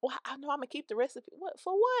 Well, I know I'm gonna keep the recipe. What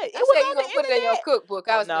for? What? I said you gonna put it in your cookbook.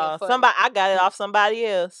 I was being no, funny. somebody. I got it off somebody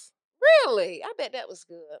else. Really? I bet that was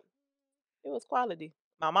good. It was quality.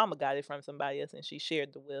 My mama got it from somebody else, and she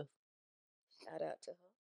shared the wealth. Shout out to her.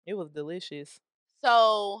 It was delicious.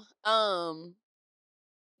 So,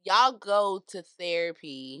 y'all go to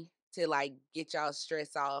therapy to like get y'all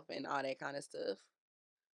stress off and all that kind of stuff.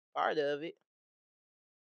 Part of it.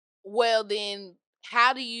 Well, then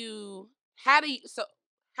how do you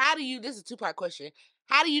this is a two-part question.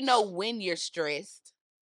 How do you know when you're stressed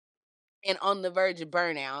and on the verge of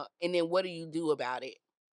burnout? And then what do you do about it?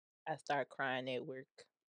 I start crying at work.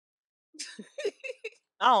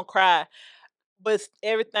 I don't cry, but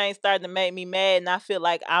everything starting to make me mad, and I feel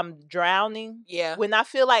like I'm drowning. Yeah. When I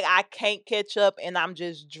feel like I can't catch up and I'm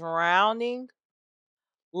just drowning,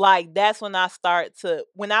 like that's when I start to.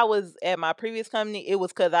 When I was at my previous company, it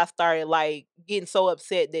was because I started like getting so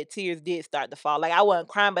upset that tears did start to fall. Like I wasn't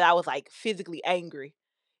crying, but I was like physically angry.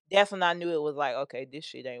 That's when I knew it was like, okay, this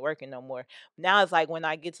shit ain't working no more. Now it's like when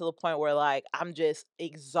I get to the point where like I'm just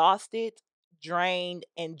exhausted, drained,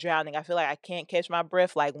 and drowning. I feel like I can't catch my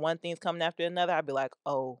breath. Like one thing's coming after another. I'd be like,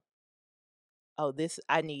 oh, this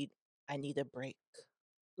I need a break.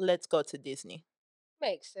 Let's go to Disney.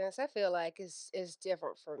 Makes sense. I feel like it's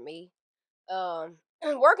different for me.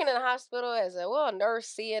 Working in a hospital as a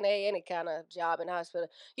nurse, CNA, any kind of job in the hospital,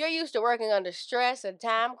 you're used to working under stress and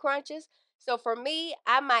time crunches. So for me,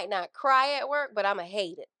 I might not cry at work, but I'ma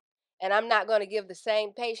hate it. And I'm not going to give the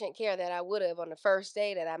same patient care that I would have on the first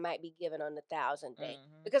day that I might be given on the 1,000th day.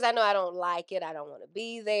 Because I know I don't like it. I don't want to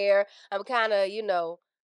be there. I'm kind of,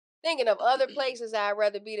 thinking of other places I'd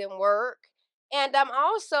rather be than work. And I'm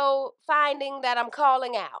also finding that I'm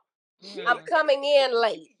calling out. I'm coming in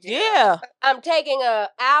late. Yeah. I'm taking a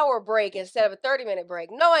hour break instead of a 30-minute break,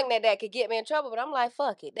 knowing that could get me in trouble. But I'm like,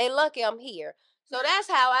 fuck it. They lucky I'm here. So that's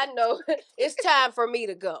how I know it's time for me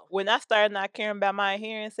to go. When I started not caring about my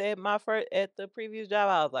hearing at the previous job,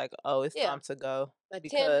 I was like, oh, it's Yeah. time to go.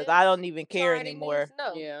 Because Attendance, I don't even care tardiness, anymore.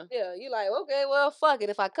 No. Yeah. Yeah. You're like, okay, well, fuck it.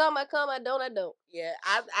 If I come, I come. I don't, I don't. Yeah,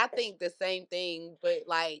 I think the same thing, but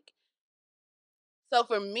like, so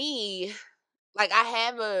for me, like I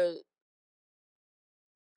have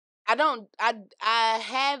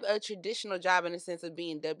a traditional job in the sense of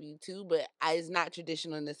being W-2, but it's not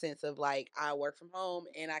traditional in the sense of like I work from home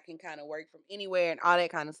and I can kind of work from anywhere and all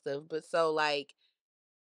that kind of stuff. But so like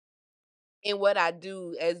in what I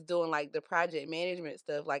do as doing like the project management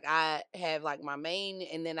stuff, like I have like my main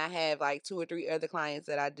and then I have like 2 or 3 other clients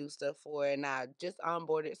that I do stuff for, and I just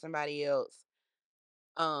onboarded somebody else.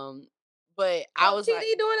 But I was TD like,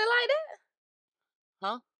 doing it like that?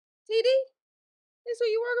 huh? TD? That's who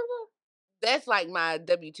you working That's like my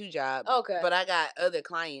W-2 job. for? Okay. But I got other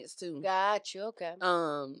clients too. Got you. Okay.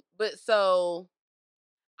 But so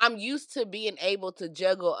I'm used to being able to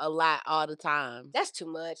juggle a lot all the time. That's too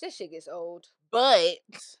much. That shit gets old. But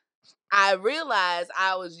I realized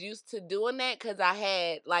I was used to doing that because I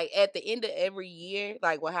had like at the end of every year,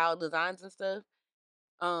 like with How Designs and stuff,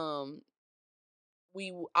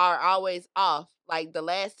 we are always off like the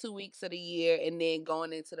last 2 weeks of the year and then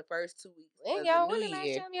going into the first 2 weeks And of y'all, the when new the last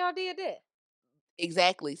year. time y'all did that?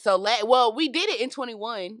 Exactly. So well, we did it in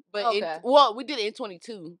 21, but Okay. we did it in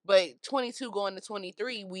 22, but 22 going to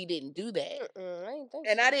 23, we didn't do that. I didn't think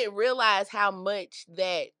And so. I didn't realize how much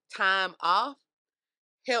that time off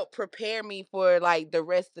helped prepare me for like the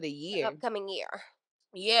rest of the The year. upcoming year.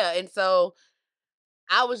 Yeah, and so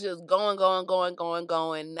I was just going,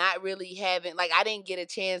 not really having like I didn't get a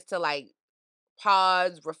chance to like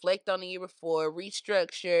pause, reflect on the year before,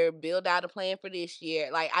 restructure, build out a plan for this year.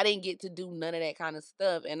 Like, I didn't get to do none of that kind of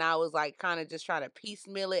stuff. And I was like kind of just trying to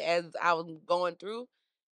piecemeal it as I was going through.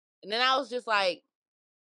 And then I was just like,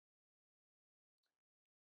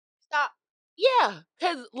 Stop. yeah.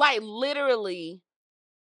 Cause like literally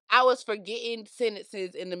I was forgetting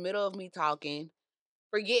sentences in the middle of me talking,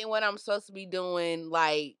 forgetting what I'm supposed to be doing.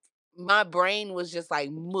 Like my brain was just like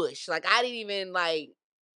mush. Like I didn't even like,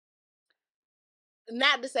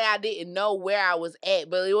 not to say I didn't know where I was at,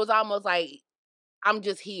 but it was almost like I'm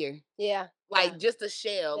just here. Yeah. Like just a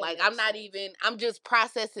shell. That Like makes I'm not sense. even, I'm just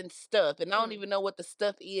processing stuff and I don't Mm. even know what the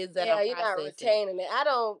stuff is that Yeah, I'm you're not processing. retaining it. I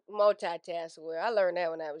don't multitask well. I learned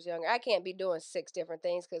that when I was younger. I can't be doing 6 different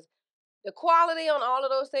things because the quality on all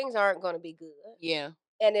of those things aren't going to be good. Yeah.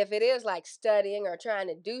 And if it is like studying or trying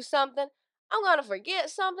to do something, I'm going to forget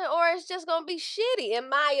something or it's just going to be shitty, in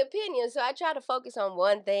my opinion. So I try to focus on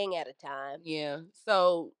one thing at a time. Yeah.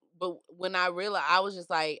 So, but when I realized, I was just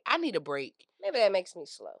like, I need a break. Maybe that makes me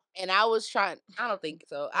slow. And I was trying, I don't think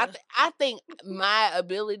so. I think my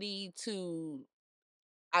ability to,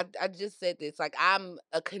 I just said this, like I'm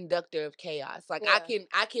a conductor of chaos. Like Yeah.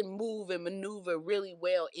 I can move and maneuver really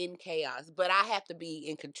well in chaos, but I have to be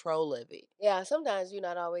in control of it. Yeah, sometimes you're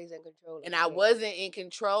not always in control of And the I chaos. wasn't in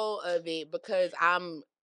control of it because I'm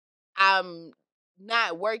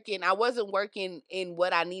not working. I wasn't working in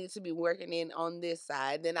what I needed to be working in on this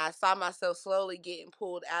side. Then I saw myself slowly getting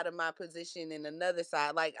pulled out of my position in another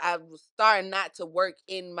side. Like I was starting not to work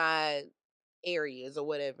in my areas or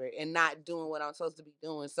whatever and not doing what I'm supposed to be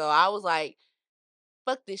doing. So I was like,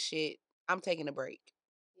 fuck this shit. I'm taking a break.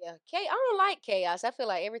 Yeah, I don't like chaos. I feel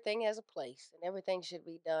like everything has a place and everything should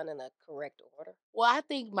be done in a correct order. Well, I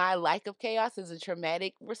think my lack of chaos is a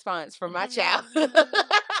traumatic response from my child.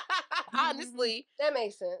 Honestly. That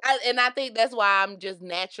makes sense. And I think that's why I'm just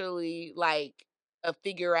naturally like a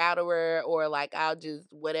figure outer or like I'll just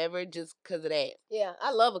whatever just because of that. Yeah,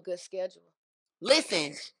 I love a good schedule.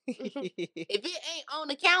 Listen, if it ain't on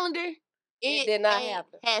the calendar, It did not ain't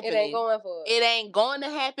happen. happening. It ain't going for us. It ain't going to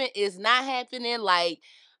happen. It's not happening. Like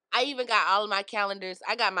I even got all of my calendars.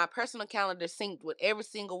 I got my personal calendar synced with every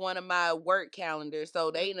single one of my work calendars, so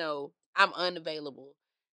they know I'm unavailable.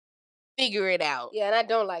 Figure it out. Yeah, and I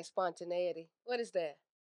don't like spontaneity. What is that?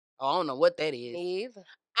 Oh, I don't know what that is. Me either.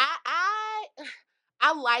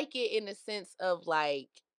 I like it in the sense of like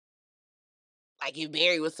if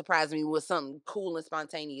Barry would surprise me with something cool and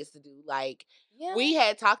spontaneous to do. Like Yeah. we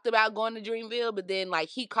had talked about going to Dreamville, but then like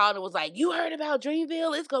he called and was like, "You heard about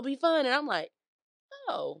Dreamville? It's gonna be fun." And I'm like,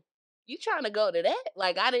 "Oh, you trying to go to that?"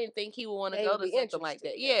 Like I didn't think he would want to Yeah, he go would to be something like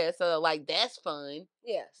that. interested, yeah. Yeah, so like that's fun.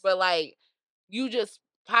 Yes. But like you just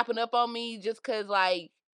popping up on me just cause like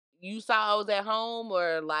you saw I was at home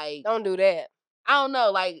or like Don't do that. I don't know,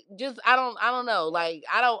 like just I don't know. Like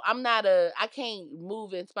I can't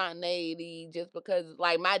move in spontaneity just because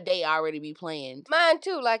like my day already be planned. Mine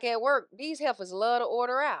too, like at work, these heifers love to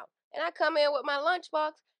order out. And I come in with my lunchbox.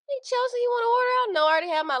 Hey, Chelsea, you want to order out? No, I already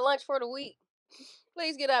have my lunch for the week.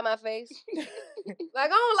 Please get out of my face. Like, I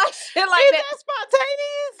don't like shit like Is that.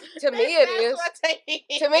 spontaneous? To me, it is.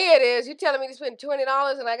 Spontaneous. To me, it is. You telling me to spend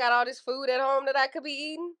 $20 and I got all this food at home that I could be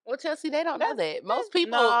eating? Well, Chelsea, they don't know that. Most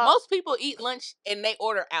no. people eat lunch and they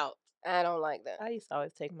order out. I don't like that. I used to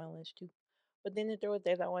always take my lunch too. But then if there were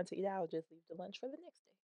days I wanted to eat out, I would just leave the lunch for the next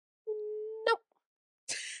day. Nope.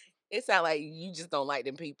 It sounds like you just don't like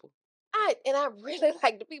them people. I really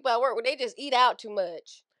like the people I work with. They just eat out too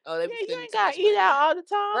much. Oh, they Yeah, be you spending ain't too much gotta eat money. out all the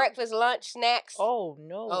time. Breakfast, lunch, snacks. Oh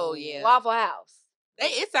no. Oh, yeah. Waffle House.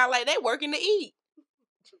 It sounds like they working to eat.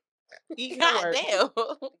 Eating to God work. damn.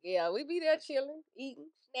 Yeah, we be there chilling, eating,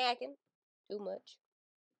 snacking. Too much.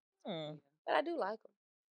 Hmm. But I do like them.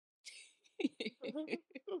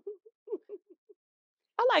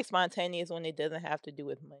 I like spontaneous when it doesn't have to do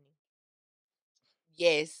with money.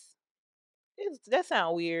 Yes. That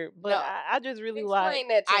sounds weird, but No. I just really like. Explain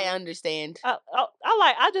that to I me. understand.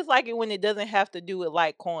 I just like it when it doesn't have to do with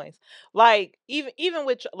like coins. Like even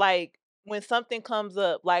with like when something comes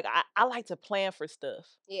up, like I like to plan for stuff.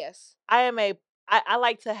 Yes. I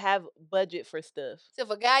like to have budget for stuff. So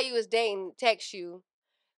if a guy you was dating texts you,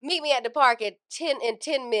 meet me at the park at 10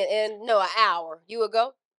 minutes, and no, an hour, you would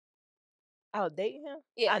go? I'll date him.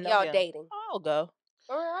 Yeah, I know y'all him. dating. I'll go.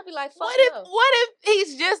 Or I'd be like, fuck What if no.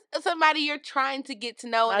 he's just somebody you're trying to get to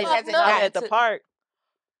know and Not it fuck hasn't no. not gotten at the to park.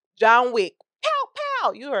 John Wick. Pow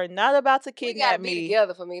pow. You are not about to We gotta kidnap be me.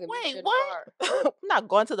 together for me to meet Wait, you at what? the park. I'm not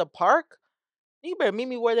going to the park. You better meet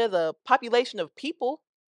me where there's a population of people.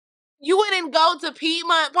 You wouldn't go to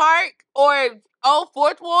Piedmont Park or Oh,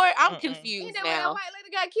 Fourth Ward? I'm Mm-mm. confused Ain't that where that now. white lady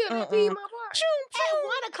got killed in Mm-mm. Piedmont Park? At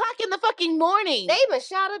 1 o'clock in the fucking morning. They even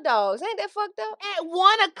shot her dogs. Ain't that fucked up? At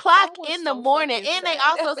 1 o'clock was in the so morning. fucking And they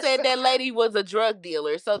sad. also said that lady was a drug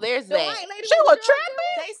dealer. So there's The that. white lady She was was a drug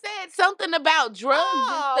dealer? They said something about drugs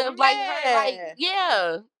Oh, and stuff. Like her, like, man.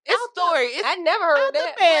 yeah. It's a story. It's I never heard Out the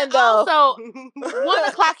that. fan, but though. also 1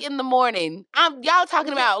 o'clock in the morning. Y'all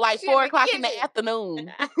talking about like She in 4 the o'clock in the kitchen.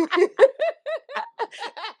 afternoon.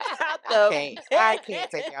 Out the I can't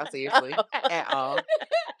take y'all seriously at all.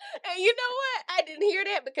 And you know what? I didn't hear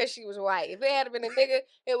that because she was white. If it had been a nigga,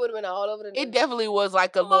 it would have been all over the news. It definitely was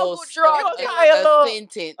like a Local little drug It was dealer. probably a little-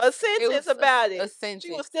 sentence. A sentence about A it. sentence.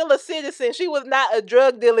 She was still a citizen. She was not a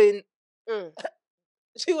drug dealing. Mm.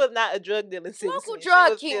 She was not a drug dealing citizen. Local She drug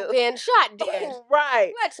was still- kingpin shot dead.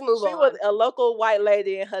 Right. Let's move She on. was a local white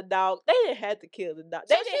lady and her dog. They didn't have to kill the dog.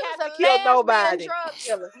 They So she didn't was have a to kill lesbian nobody. drug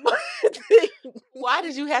dealer. Why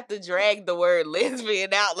did you have to drag the word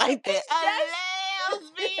lesbian out like that? A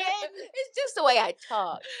lesbian. It's just the way I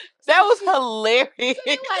talk. That was hilarious.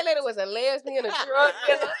 That white lady was a lesbian, a drug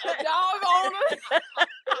dealer, a dog owner.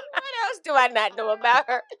 What else do I not know about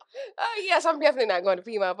her? Oh, yes, I'm definitely not going to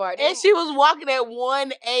Piedmont Park. And she was walking at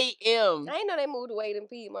 1 a.m. I ain't know they moved away in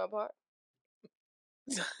Piedmont Park.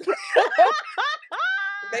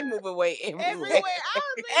 They move away everywhere. Everywhere. I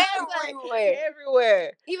was Everywhere.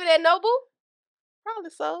 Everywhere. Even at Noble? Probably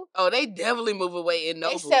so. Oh, they definitely move away in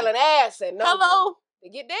Noble. They selling ass at Noble. Hello? To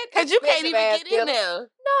get that Because you can't expensive even ass get in dealer. there.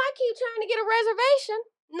 No, I keep trying to get a reservation.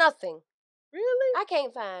 Nothing. Really? I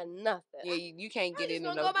can't find nothing. Yeah, you can't I get was in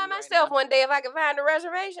just the gonna go by Nobu right myself now. one day if I could find a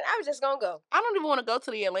reservation. I was just gonna go. I don't even want to go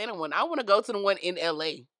to the Atlanta one. I want to go to the one in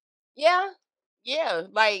LA. Yeah. Yeah,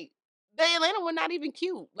 like the Atlanta one not even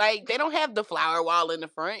cute. Like they don't have the flower wall in the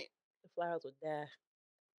front. The flowers would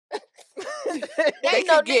die. They They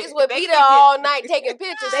know could get- niggas would they be could there get- all night taking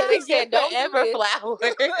pictures. So they could said, get "Don't do forever this." flowers.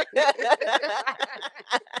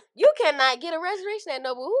 You cannot get a reservation at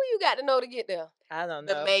Noble. Who you got to know to get there? I don't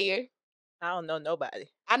The know. mayor. I don't know nobody.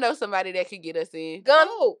 I know somebody that could get us in. Gunna?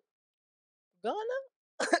 Oh,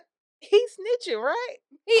 Gunna? He's snitching, right?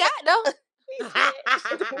 He out though. He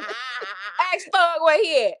snitched. Ask Thug where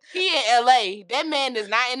he at. He in LA. That man is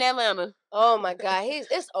not in Atlanta. Oh my God,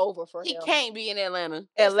 it's over for He him. can't be in Atlanta.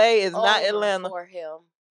 LA is not Over Atlanta. for him.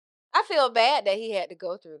 I feel bad that he had to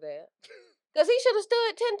go through that. Cause he should have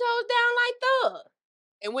stood 10 toes down like Thug.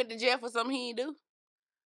 And went to jail for something he didn't do.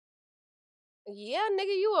 Yeah, nigga,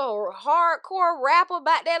 you a hardcore rapper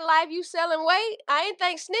about that life you selling weight. I ain't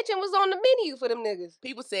think snitching was on the menu for them niggas.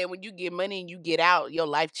 People said when you get money and you get out, your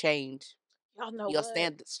life change. Y'all know Your what?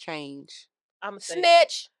 standards change. I'm say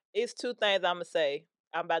Snitch. it's two things I'm gonna say.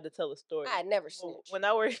 I'm about to tell a story. I never snitch. When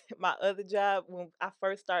I worked at my other job, when I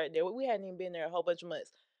first started there, we hadn't even been there a whole bunch of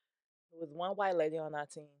months. There was one white lady on our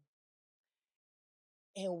team,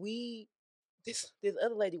 and this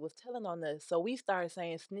other lady was telling on us, so we started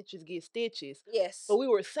saying snitches get stitches. Yes. So we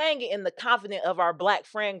were saying it in the confidence of our black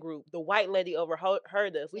friend group. The white lady overheard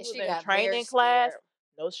us. We And was she in got very training class. scared.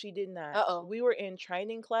 No, she did not. Uh-oh. We were in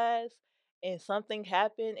training class and something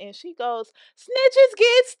happened and she goes, snitches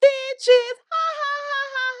get stitches. Ha ha ha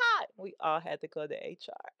ha ha. We all had to go to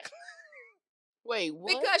HR. Wait, what?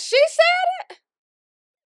 Because she said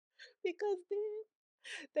Because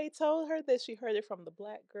then they told her that she heard it from the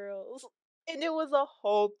black girls. And it was a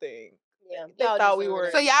whole thing. Yeah, They y'all thought we deserve were-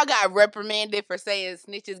 it. So y'all got reprimanded for saying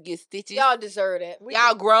snitches get stitches? Y'all deserve it.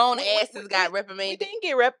 Y'all grown we- asses got we reprimanded? didn't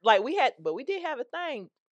get but we did have a thing.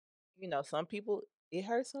 You know, some people it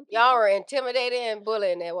hurt some people. Y'all were intimidated and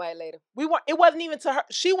bullying that white lady. We weren't. It wasn't even to her.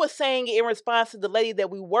 She was saying it in response to the lady that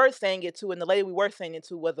we were saying it to, and the lady we were saying it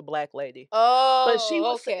to was a black lady. Oh, But she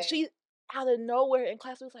was okay. she out of nowhere in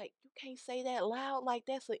class was like, "You can't say that loud. Like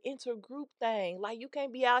that's an intergroup thing. Like you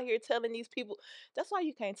can't be out here telling these people." That's why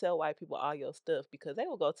you can't tell white people all your stuff because they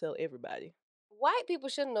will go tell everybody. White people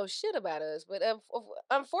shouldn't know shit about us, but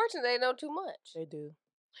unfortunately, they know too much. They do.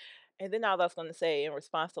 And then I was gonna say in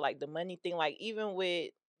response to like the money thing, like even with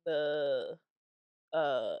the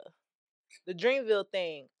uh the Dreamville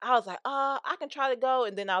thing, I was like, I can try to go.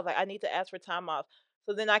 And then I was like, I need to ask for time off.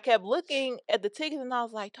 So then I kept looking at the tickets and I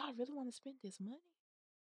was like, do I really want to spend this money?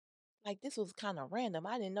 Like this was kind of random.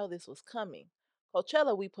 I didn't know this was coming.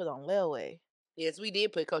 Coachella we put on layaway. Yes, we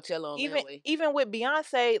did put Coachella on layaway. Even with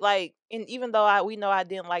Beyonce, like, and even though we know I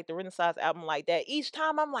didn't like the Renaissance album like that, each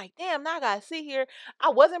time I'm like, damn, now I gotta sit here. I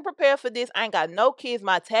wasn't prepared for this. I ain't got no kids.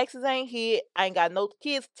 My taxes ain't hit. I ain't got no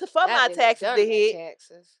kids for my taxes to hit.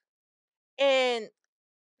 Taxes. And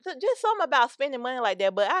just something about spending money like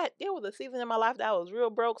that. But there was a season in my life that I was real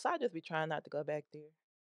broke, so I just be trying not to go back there.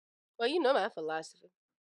 Well, you know my philosophy.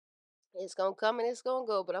 It's gonna come and it's gonna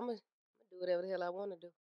go, but I'm gonna do whatever the hell I want to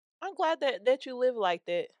do. I'm glad that you live like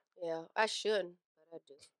that. Yeah, I shouldn't, but I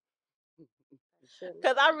do. I shouldn't.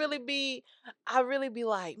 Cause I really be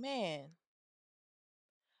like, man,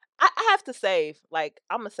 I have to save. Like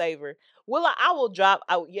I'm a saver. I will drop.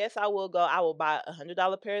 Yes, I will go. I will buy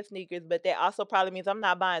 $100 pair of sneakers, but that also probably means I'm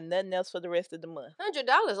not buying nothing else for the rest of the month.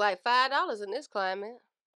 $100 like $5 in this climate.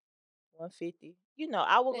 150. You know,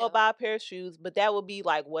 I will go Yeah. buy a pair of shoes, but that will be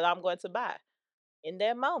like what I'm going to buy in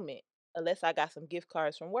that moment, unless I got some gift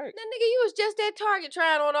cards from work. Now, nigga, you was just at Target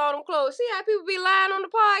trying on all them clothes. See how people be lying on the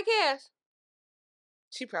podcast?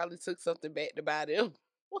 She probably took something back to buy them.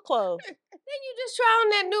 What clothes? Then you just try on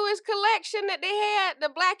that newest collection that they had, the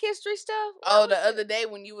Black History stuff. What Oh, the was other it? day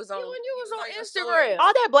when you was on Yeah, when you was on your Instagram. story.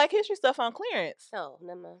 All that Black History stuff on clearance. Oh,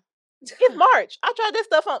 never mind. It's March. I tried this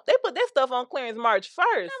stuff on. They put this stuff on clearance March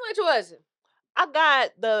 1st. How much was it? I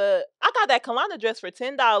got that Kalana dress for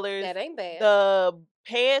 $10. That ain't bad. The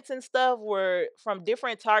pants and stuff were from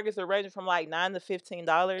different Targets, ranging from like $9 to $15.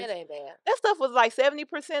 That ain't bad. That stuff was like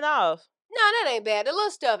 70% off. No, that ain't bad. The little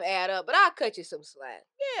stuff add up, but I'll cut you some slack.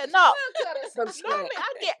 Yeah, no. I'll cut her some Normally,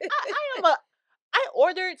 slack. I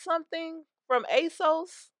ordered something from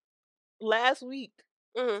ASOS last week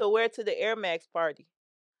Mhm. to wear to the Air Max party.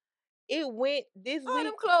 It went this All week.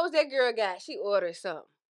 them clothes that girl got, she ordered something.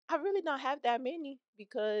 I really don't have that many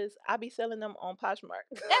because I be selling them on Poshmark.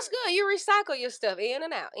 That's good. You recycle your stuff in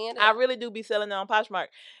and out. In and I out. really do be selling them on Poshmark.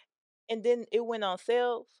 And then it went on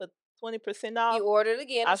sale for 20% off. You ordered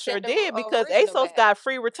again. I and sure sent them did because original ASOS back. got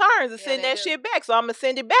free returns to Yeah, send they that do. shit back. So I'm gonna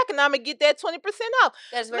send it back and I'm gonna get that 20% off.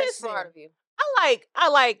 That's very Listen, smart of you. I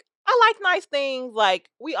like nice things. Like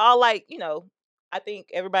we all like, I think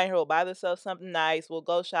everybody here will buy themselves something nice. We'll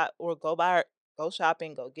go shop or go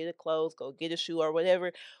shopping, go get a clothes, go get a shoe or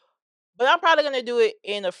whatever. But I'm probably gonna do it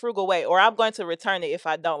in a frugal way, or I'm going to return it if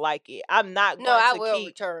I don't like it. I'm not No, going I to will keep.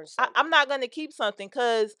 return something. I'm not going to keep something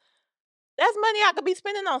because that's money I could be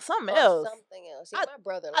spending on something on else. something else. Yeah, I- my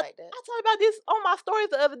brother I like that. told you about this on my stories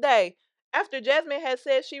the other day. After Jasmine had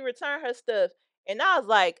said she returned her stuff, and I was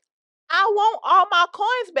like, I want all my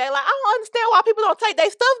coins back. Like I don't understand why people don't take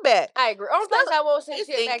their stuff back. I agree. Only place I won't send It's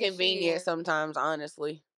shit back is inconvenient Shein. sometimes,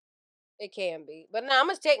 honestly. It can be, but nah, I'm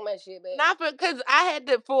gonna take my shit back. Not because I had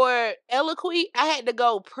to for Eloquy, I had to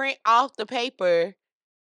go print off the paper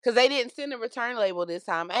because they didn't send a return label this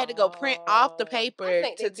time. I had to go print off the Oh. paper I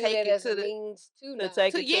think they to do take that it as to a the means too. To now.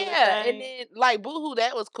 take to, it to the yeah, and thing. then like Boohoo,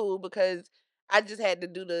 that was cool because I just had to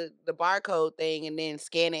do the barcode thing and then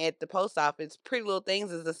scan it at the post office. Pretty Little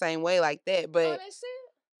Things is the same way like that, Oh, but that's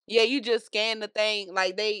it. yeah, you just scan the thing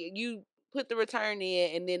like you put the return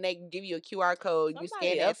in and then they give you a QR code. You Somebody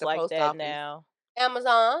scan it at else the like post that office. now.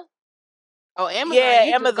 Amazon. Oh, Amazon, Yeah,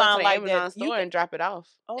 you just go to Amazon the like Amazon that. You store can- and drop it off.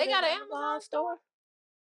 Oh, They there's got an Amazon store?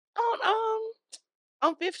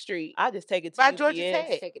 On 5th Street I just take it to by UPS, Georgia Tech.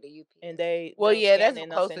 Take it to UPS. and they'll Yeah, scan that's it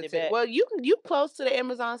and they'll closer send it to. back. Well, you close to the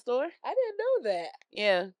Amazon store. I didn't know that.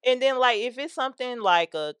 Yeah. And then like if it's something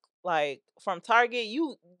like from Target,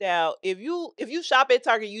 if you shop at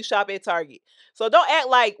Target, you shop at Target. So don't act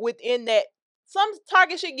like within that some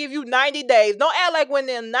Target should give you 90 days. Don't act like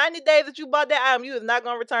within 90 days that you bought that item, you is not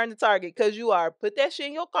gonna return to Target because you are. Put that shit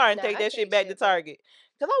in your car and Nah, take I that shit take back to shit back. Target.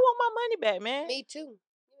 Cause I want my money back, man. Me too.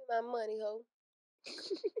 Give me my money, ho.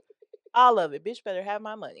 All of it. Bitch better have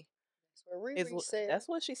my money. That's what Riri said. That's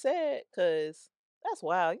what she said. Cause that's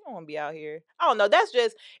wild. You don't want to be out here. I don't know. That's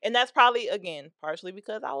just, and that's probably again partially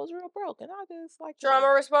because I was real broke and I just like to Trauma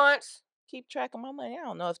response. keep track of my money. I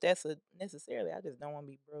don't know if that's necessarily. I just don't want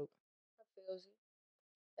to be broke. I feel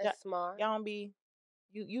you. That's smart. Y'all don't be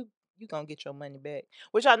you gonna get your money back.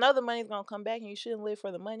 Which I know the money's gonna come back and you shouldn't live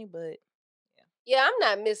for the money, but Yeah, I'm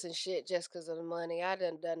not missing shit just because of the money. I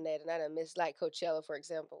done that, and I done missed like Coachella, for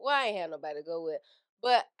example. Well, I ain't had nobody to go with,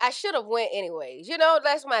 but I should have went anyways. You know,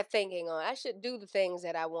 that's my thinking on. I should do the things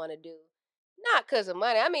that I want to do, not because of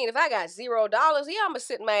money. I mean, if I got $0, yeah, I'm gonna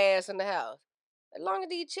sit my ass in the house. As long as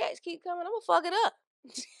these checks keep coming, I'm gonna fuck it up.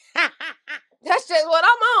 That's just what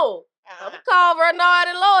I'm on. I'm gonna call Bernard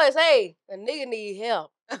and Lois. Hey, a nigga need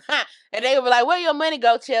help. And they would be like, "Where your money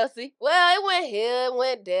go, Chelsea?" Well, it went here, it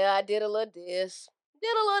went there. I did a little this, did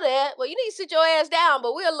a little that. Well, you need to sit your ass down,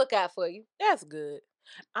 but we'll look out for you. that's good.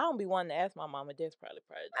 I don't be wanting to ask my mama. That's probably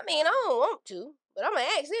I mean, I don't want to, but I'm gonna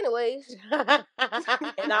ask anyways.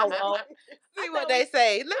 and I won't. See what they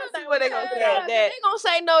say. Let's see what they gonna Yeah, say. They gonna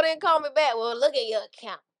say no, then call me back. Well, look at your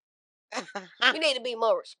account. You need to be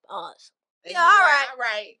more responsible. Yeah,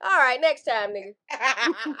 all right. Next time, nigga.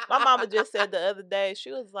 My mama just said the other day, she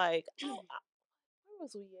was like, where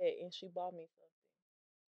was we at? And she bought me something.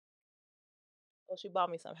 Oh, she bought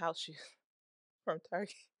me some house shoes from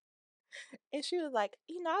Target. And she was like,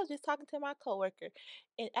 I was just talking to my coworker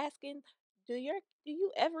and asking, do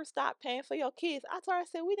you ever stop paying for your kids? I told her, I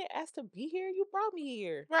said, we didn't ask to be here. You brought me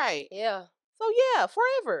here. Right. Yeah. So yeah,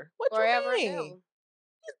 forever. What Forever you and mean? ever.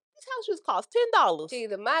 This house just cost $10. It's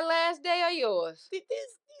either my last day or yours. You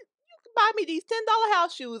can buy me these $10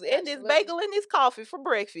 house shoes and this Absolutely. bagel and this coffee for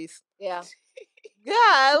breakfast. Yeah.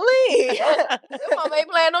 Golly. Your mama ain't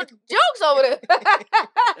playing no jokes over there.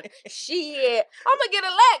 Shit. I'm gonna get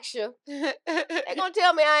a lecture. They gonna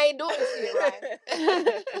tell me I ain't doing shit right.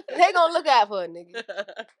 They gonna look out for a nigga.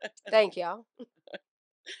 Thank y'all.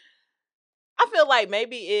 I feel like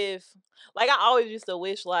maybe if, like, I always used to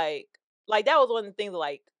wish, like that was one of the things,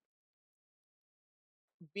 like,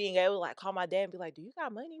 being able to, like, call my dad and be like, do you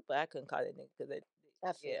got money? But I couldn't call that nigga because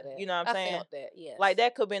I feel yeah, that. you know what I'm saying? I felt that, yes. Like,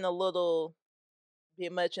 that could have been a little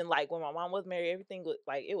bit much. And, like, when my mom was married, everything was,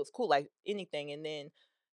 like, it was cool, like, anything. And then,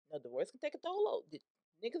 divorce can take a toll.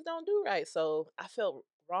 Niggas don't do right. So I felt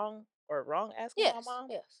wrong asking my Yes, mom.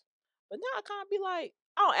 yes. But now I can't be like,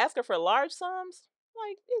 I don't ask her for large sums.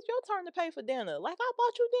 Like, it's your turn to pay for dinner. Like, I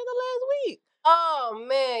bought you dinner last week. Oh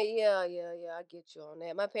man, yeah. I get you on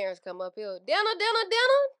that. My parents come up here, dinner.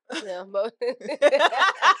 Yeah, but I'm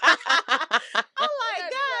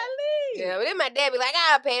like, golly. yeah, but then my dad be like,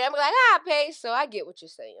 I'll pay. I'm like, I'll pay. So I get what you're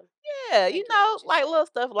saying. Yeah, get what you're like saying. little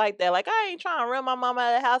stuff like that. Like, I ain't trying to run my mama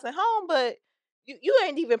out of the house and home, but you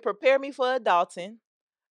ain't even prepare me for adulting.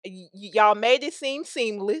 Y'all made it seem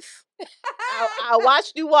seamless. I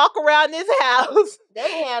watched you walk around this house.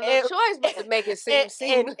 They had no choice but to make it seem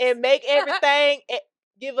seamless. And make everything,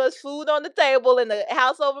 give us food on the table and the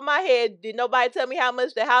house over my head. Did nobody tell me how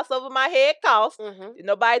much the house over my head cost? Mhm. Did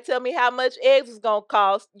nobody tell me how much eggs was gonna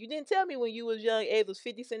cost? You didn't tell me when you was young eggs was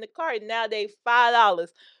 50 cents a carton. Now they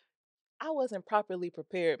 $5. I wasn't properly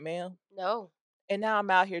prepared, ma'am. No. And now I'm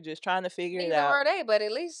out here just trying to figure it Neither out. were they, but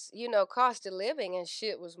at least, cost of living and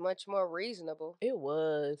shit was much more reasonable. It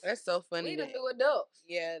was. That's so funny. We the that- new adults.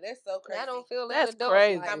 Yeah, that's so And crazy. I don't feel That's that adult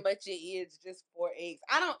crazy. life. How much it is just for eggs.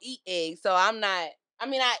 I don't eat eggs, so I'm not. I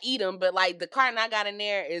mean, I eat them, but like the carton I got in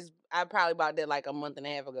there is I probably bought that like a month and a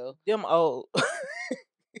half ago. Them old.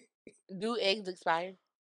 Do eggs expire?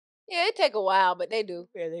 Yeah, it take a while, but they do.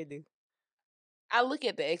 Yeah, they do. I look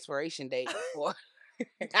at the expiration date before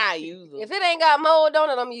I use them. If it ain't got mold on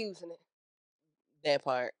it, I'm using it. That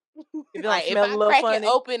part. If it don't Like if smell a I little crack funny. it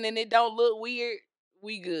open and it don't look weird,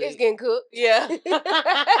 we good. It's getting cooked. Yeah. Put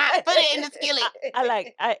it in the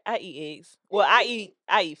skillet. I eat eggs. Well, I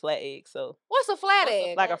eat flat eggs, so What's a flat What's a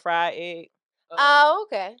egg? like a fried egg. Oh,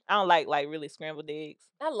 okay. I don't like really scrambled eggs.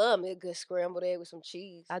 I love me a good scrambled egg with some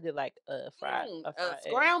cheese. I did like a fried egg.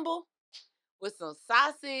 Scramble with some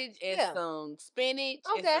sausage and Yeah. some spinach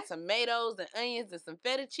and Okay. some tomatoes and onions and some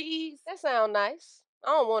feta cheese. That sound nice.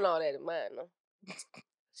 I don't want all that in mine, though.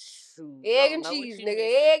 Shoot, you Egg don't and know what cheese, you nigga.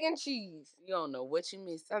 missing. Egg and cheese. You don't know what you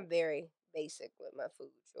missing. I'm very basic with my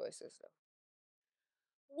food choices. So.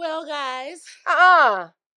 Well, guys,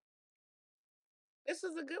 this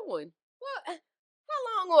was a good one. What?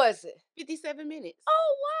 How long was it? 57 minutes.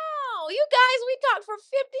 Oh, wow. You guys, we talked for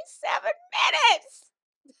 57 minutes.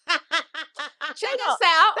 Check us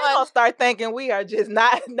out. They gonna start thinking we are just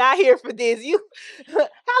not here for this. How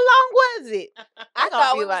long was it? I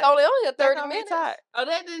thought we was only on here 30 minutes. Oh,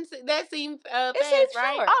 that seemed It fast, seemed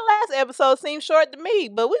right? short. Our last episode seemed short to me,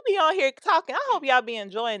 but we be on here talking. I hope y'all be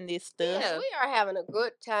enjoying this stuff. Yeah. We are having a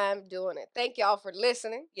good time doing it. Thank y'all for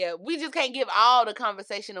listening. Yeah, we just can't give all the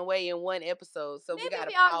conversation away in one episode, so Maybe we gotta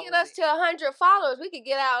if y'all pause get us it. to 100 followers, we could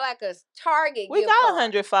get out like a Target We gift got card.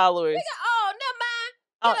 100 followers Oh, never mind.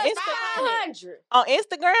 on Get us Instagram. 500. On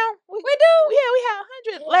Instagram, We do. Yeah, we had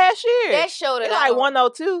 100 last year. That showed It's that I like don't,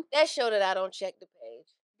 102. that showed that I don't check the page.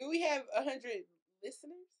 Do we have 100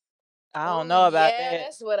 listeners? I don't know about yeah, that.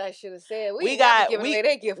 that's what I should have said. We We got- got giving we- away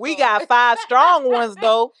that gift We card. got 5 strong ones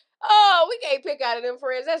though. Oh, we can't pick out of them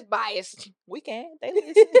friends. That's biased. We can. They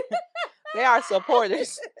listen. They are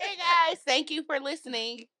supporters. Hey guys, thank you for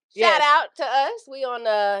listening. Yes. Shout out to us. We on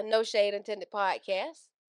the No Shade Intended podcast.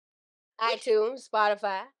 iTunes,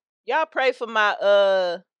 Spotify. Y'all pray for my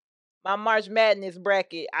my March Madness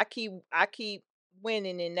bracket. I keep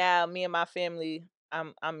winning, and now me and my family,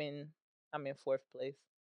 I'm in 4th place.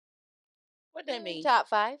 What that mean? Top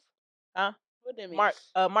 5. What that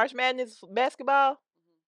mean? March Madness basketball.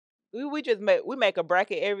 We just make a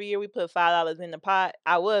bracket every year. We put $5 in the pot.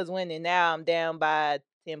 I was winning. Now I'm down by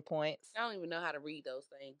 10 points. I don't even know how to read those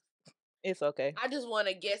things. It's okay. I just want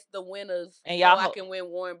to guess the winners And so y'all I ho- can win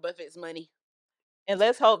Warren Buffett's money. And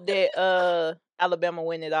let's hope that Alabama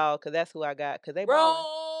win it all, because that's who I got. Because they Bro, ballin'.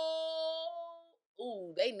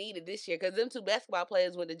 ooh, they need it this year because them 2 basketball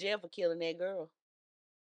players went to jail for killing that girl.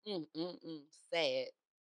 Sad.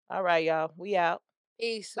 All right, y'all. We out.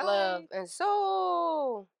 Peace, love, Bye. and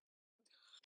soul.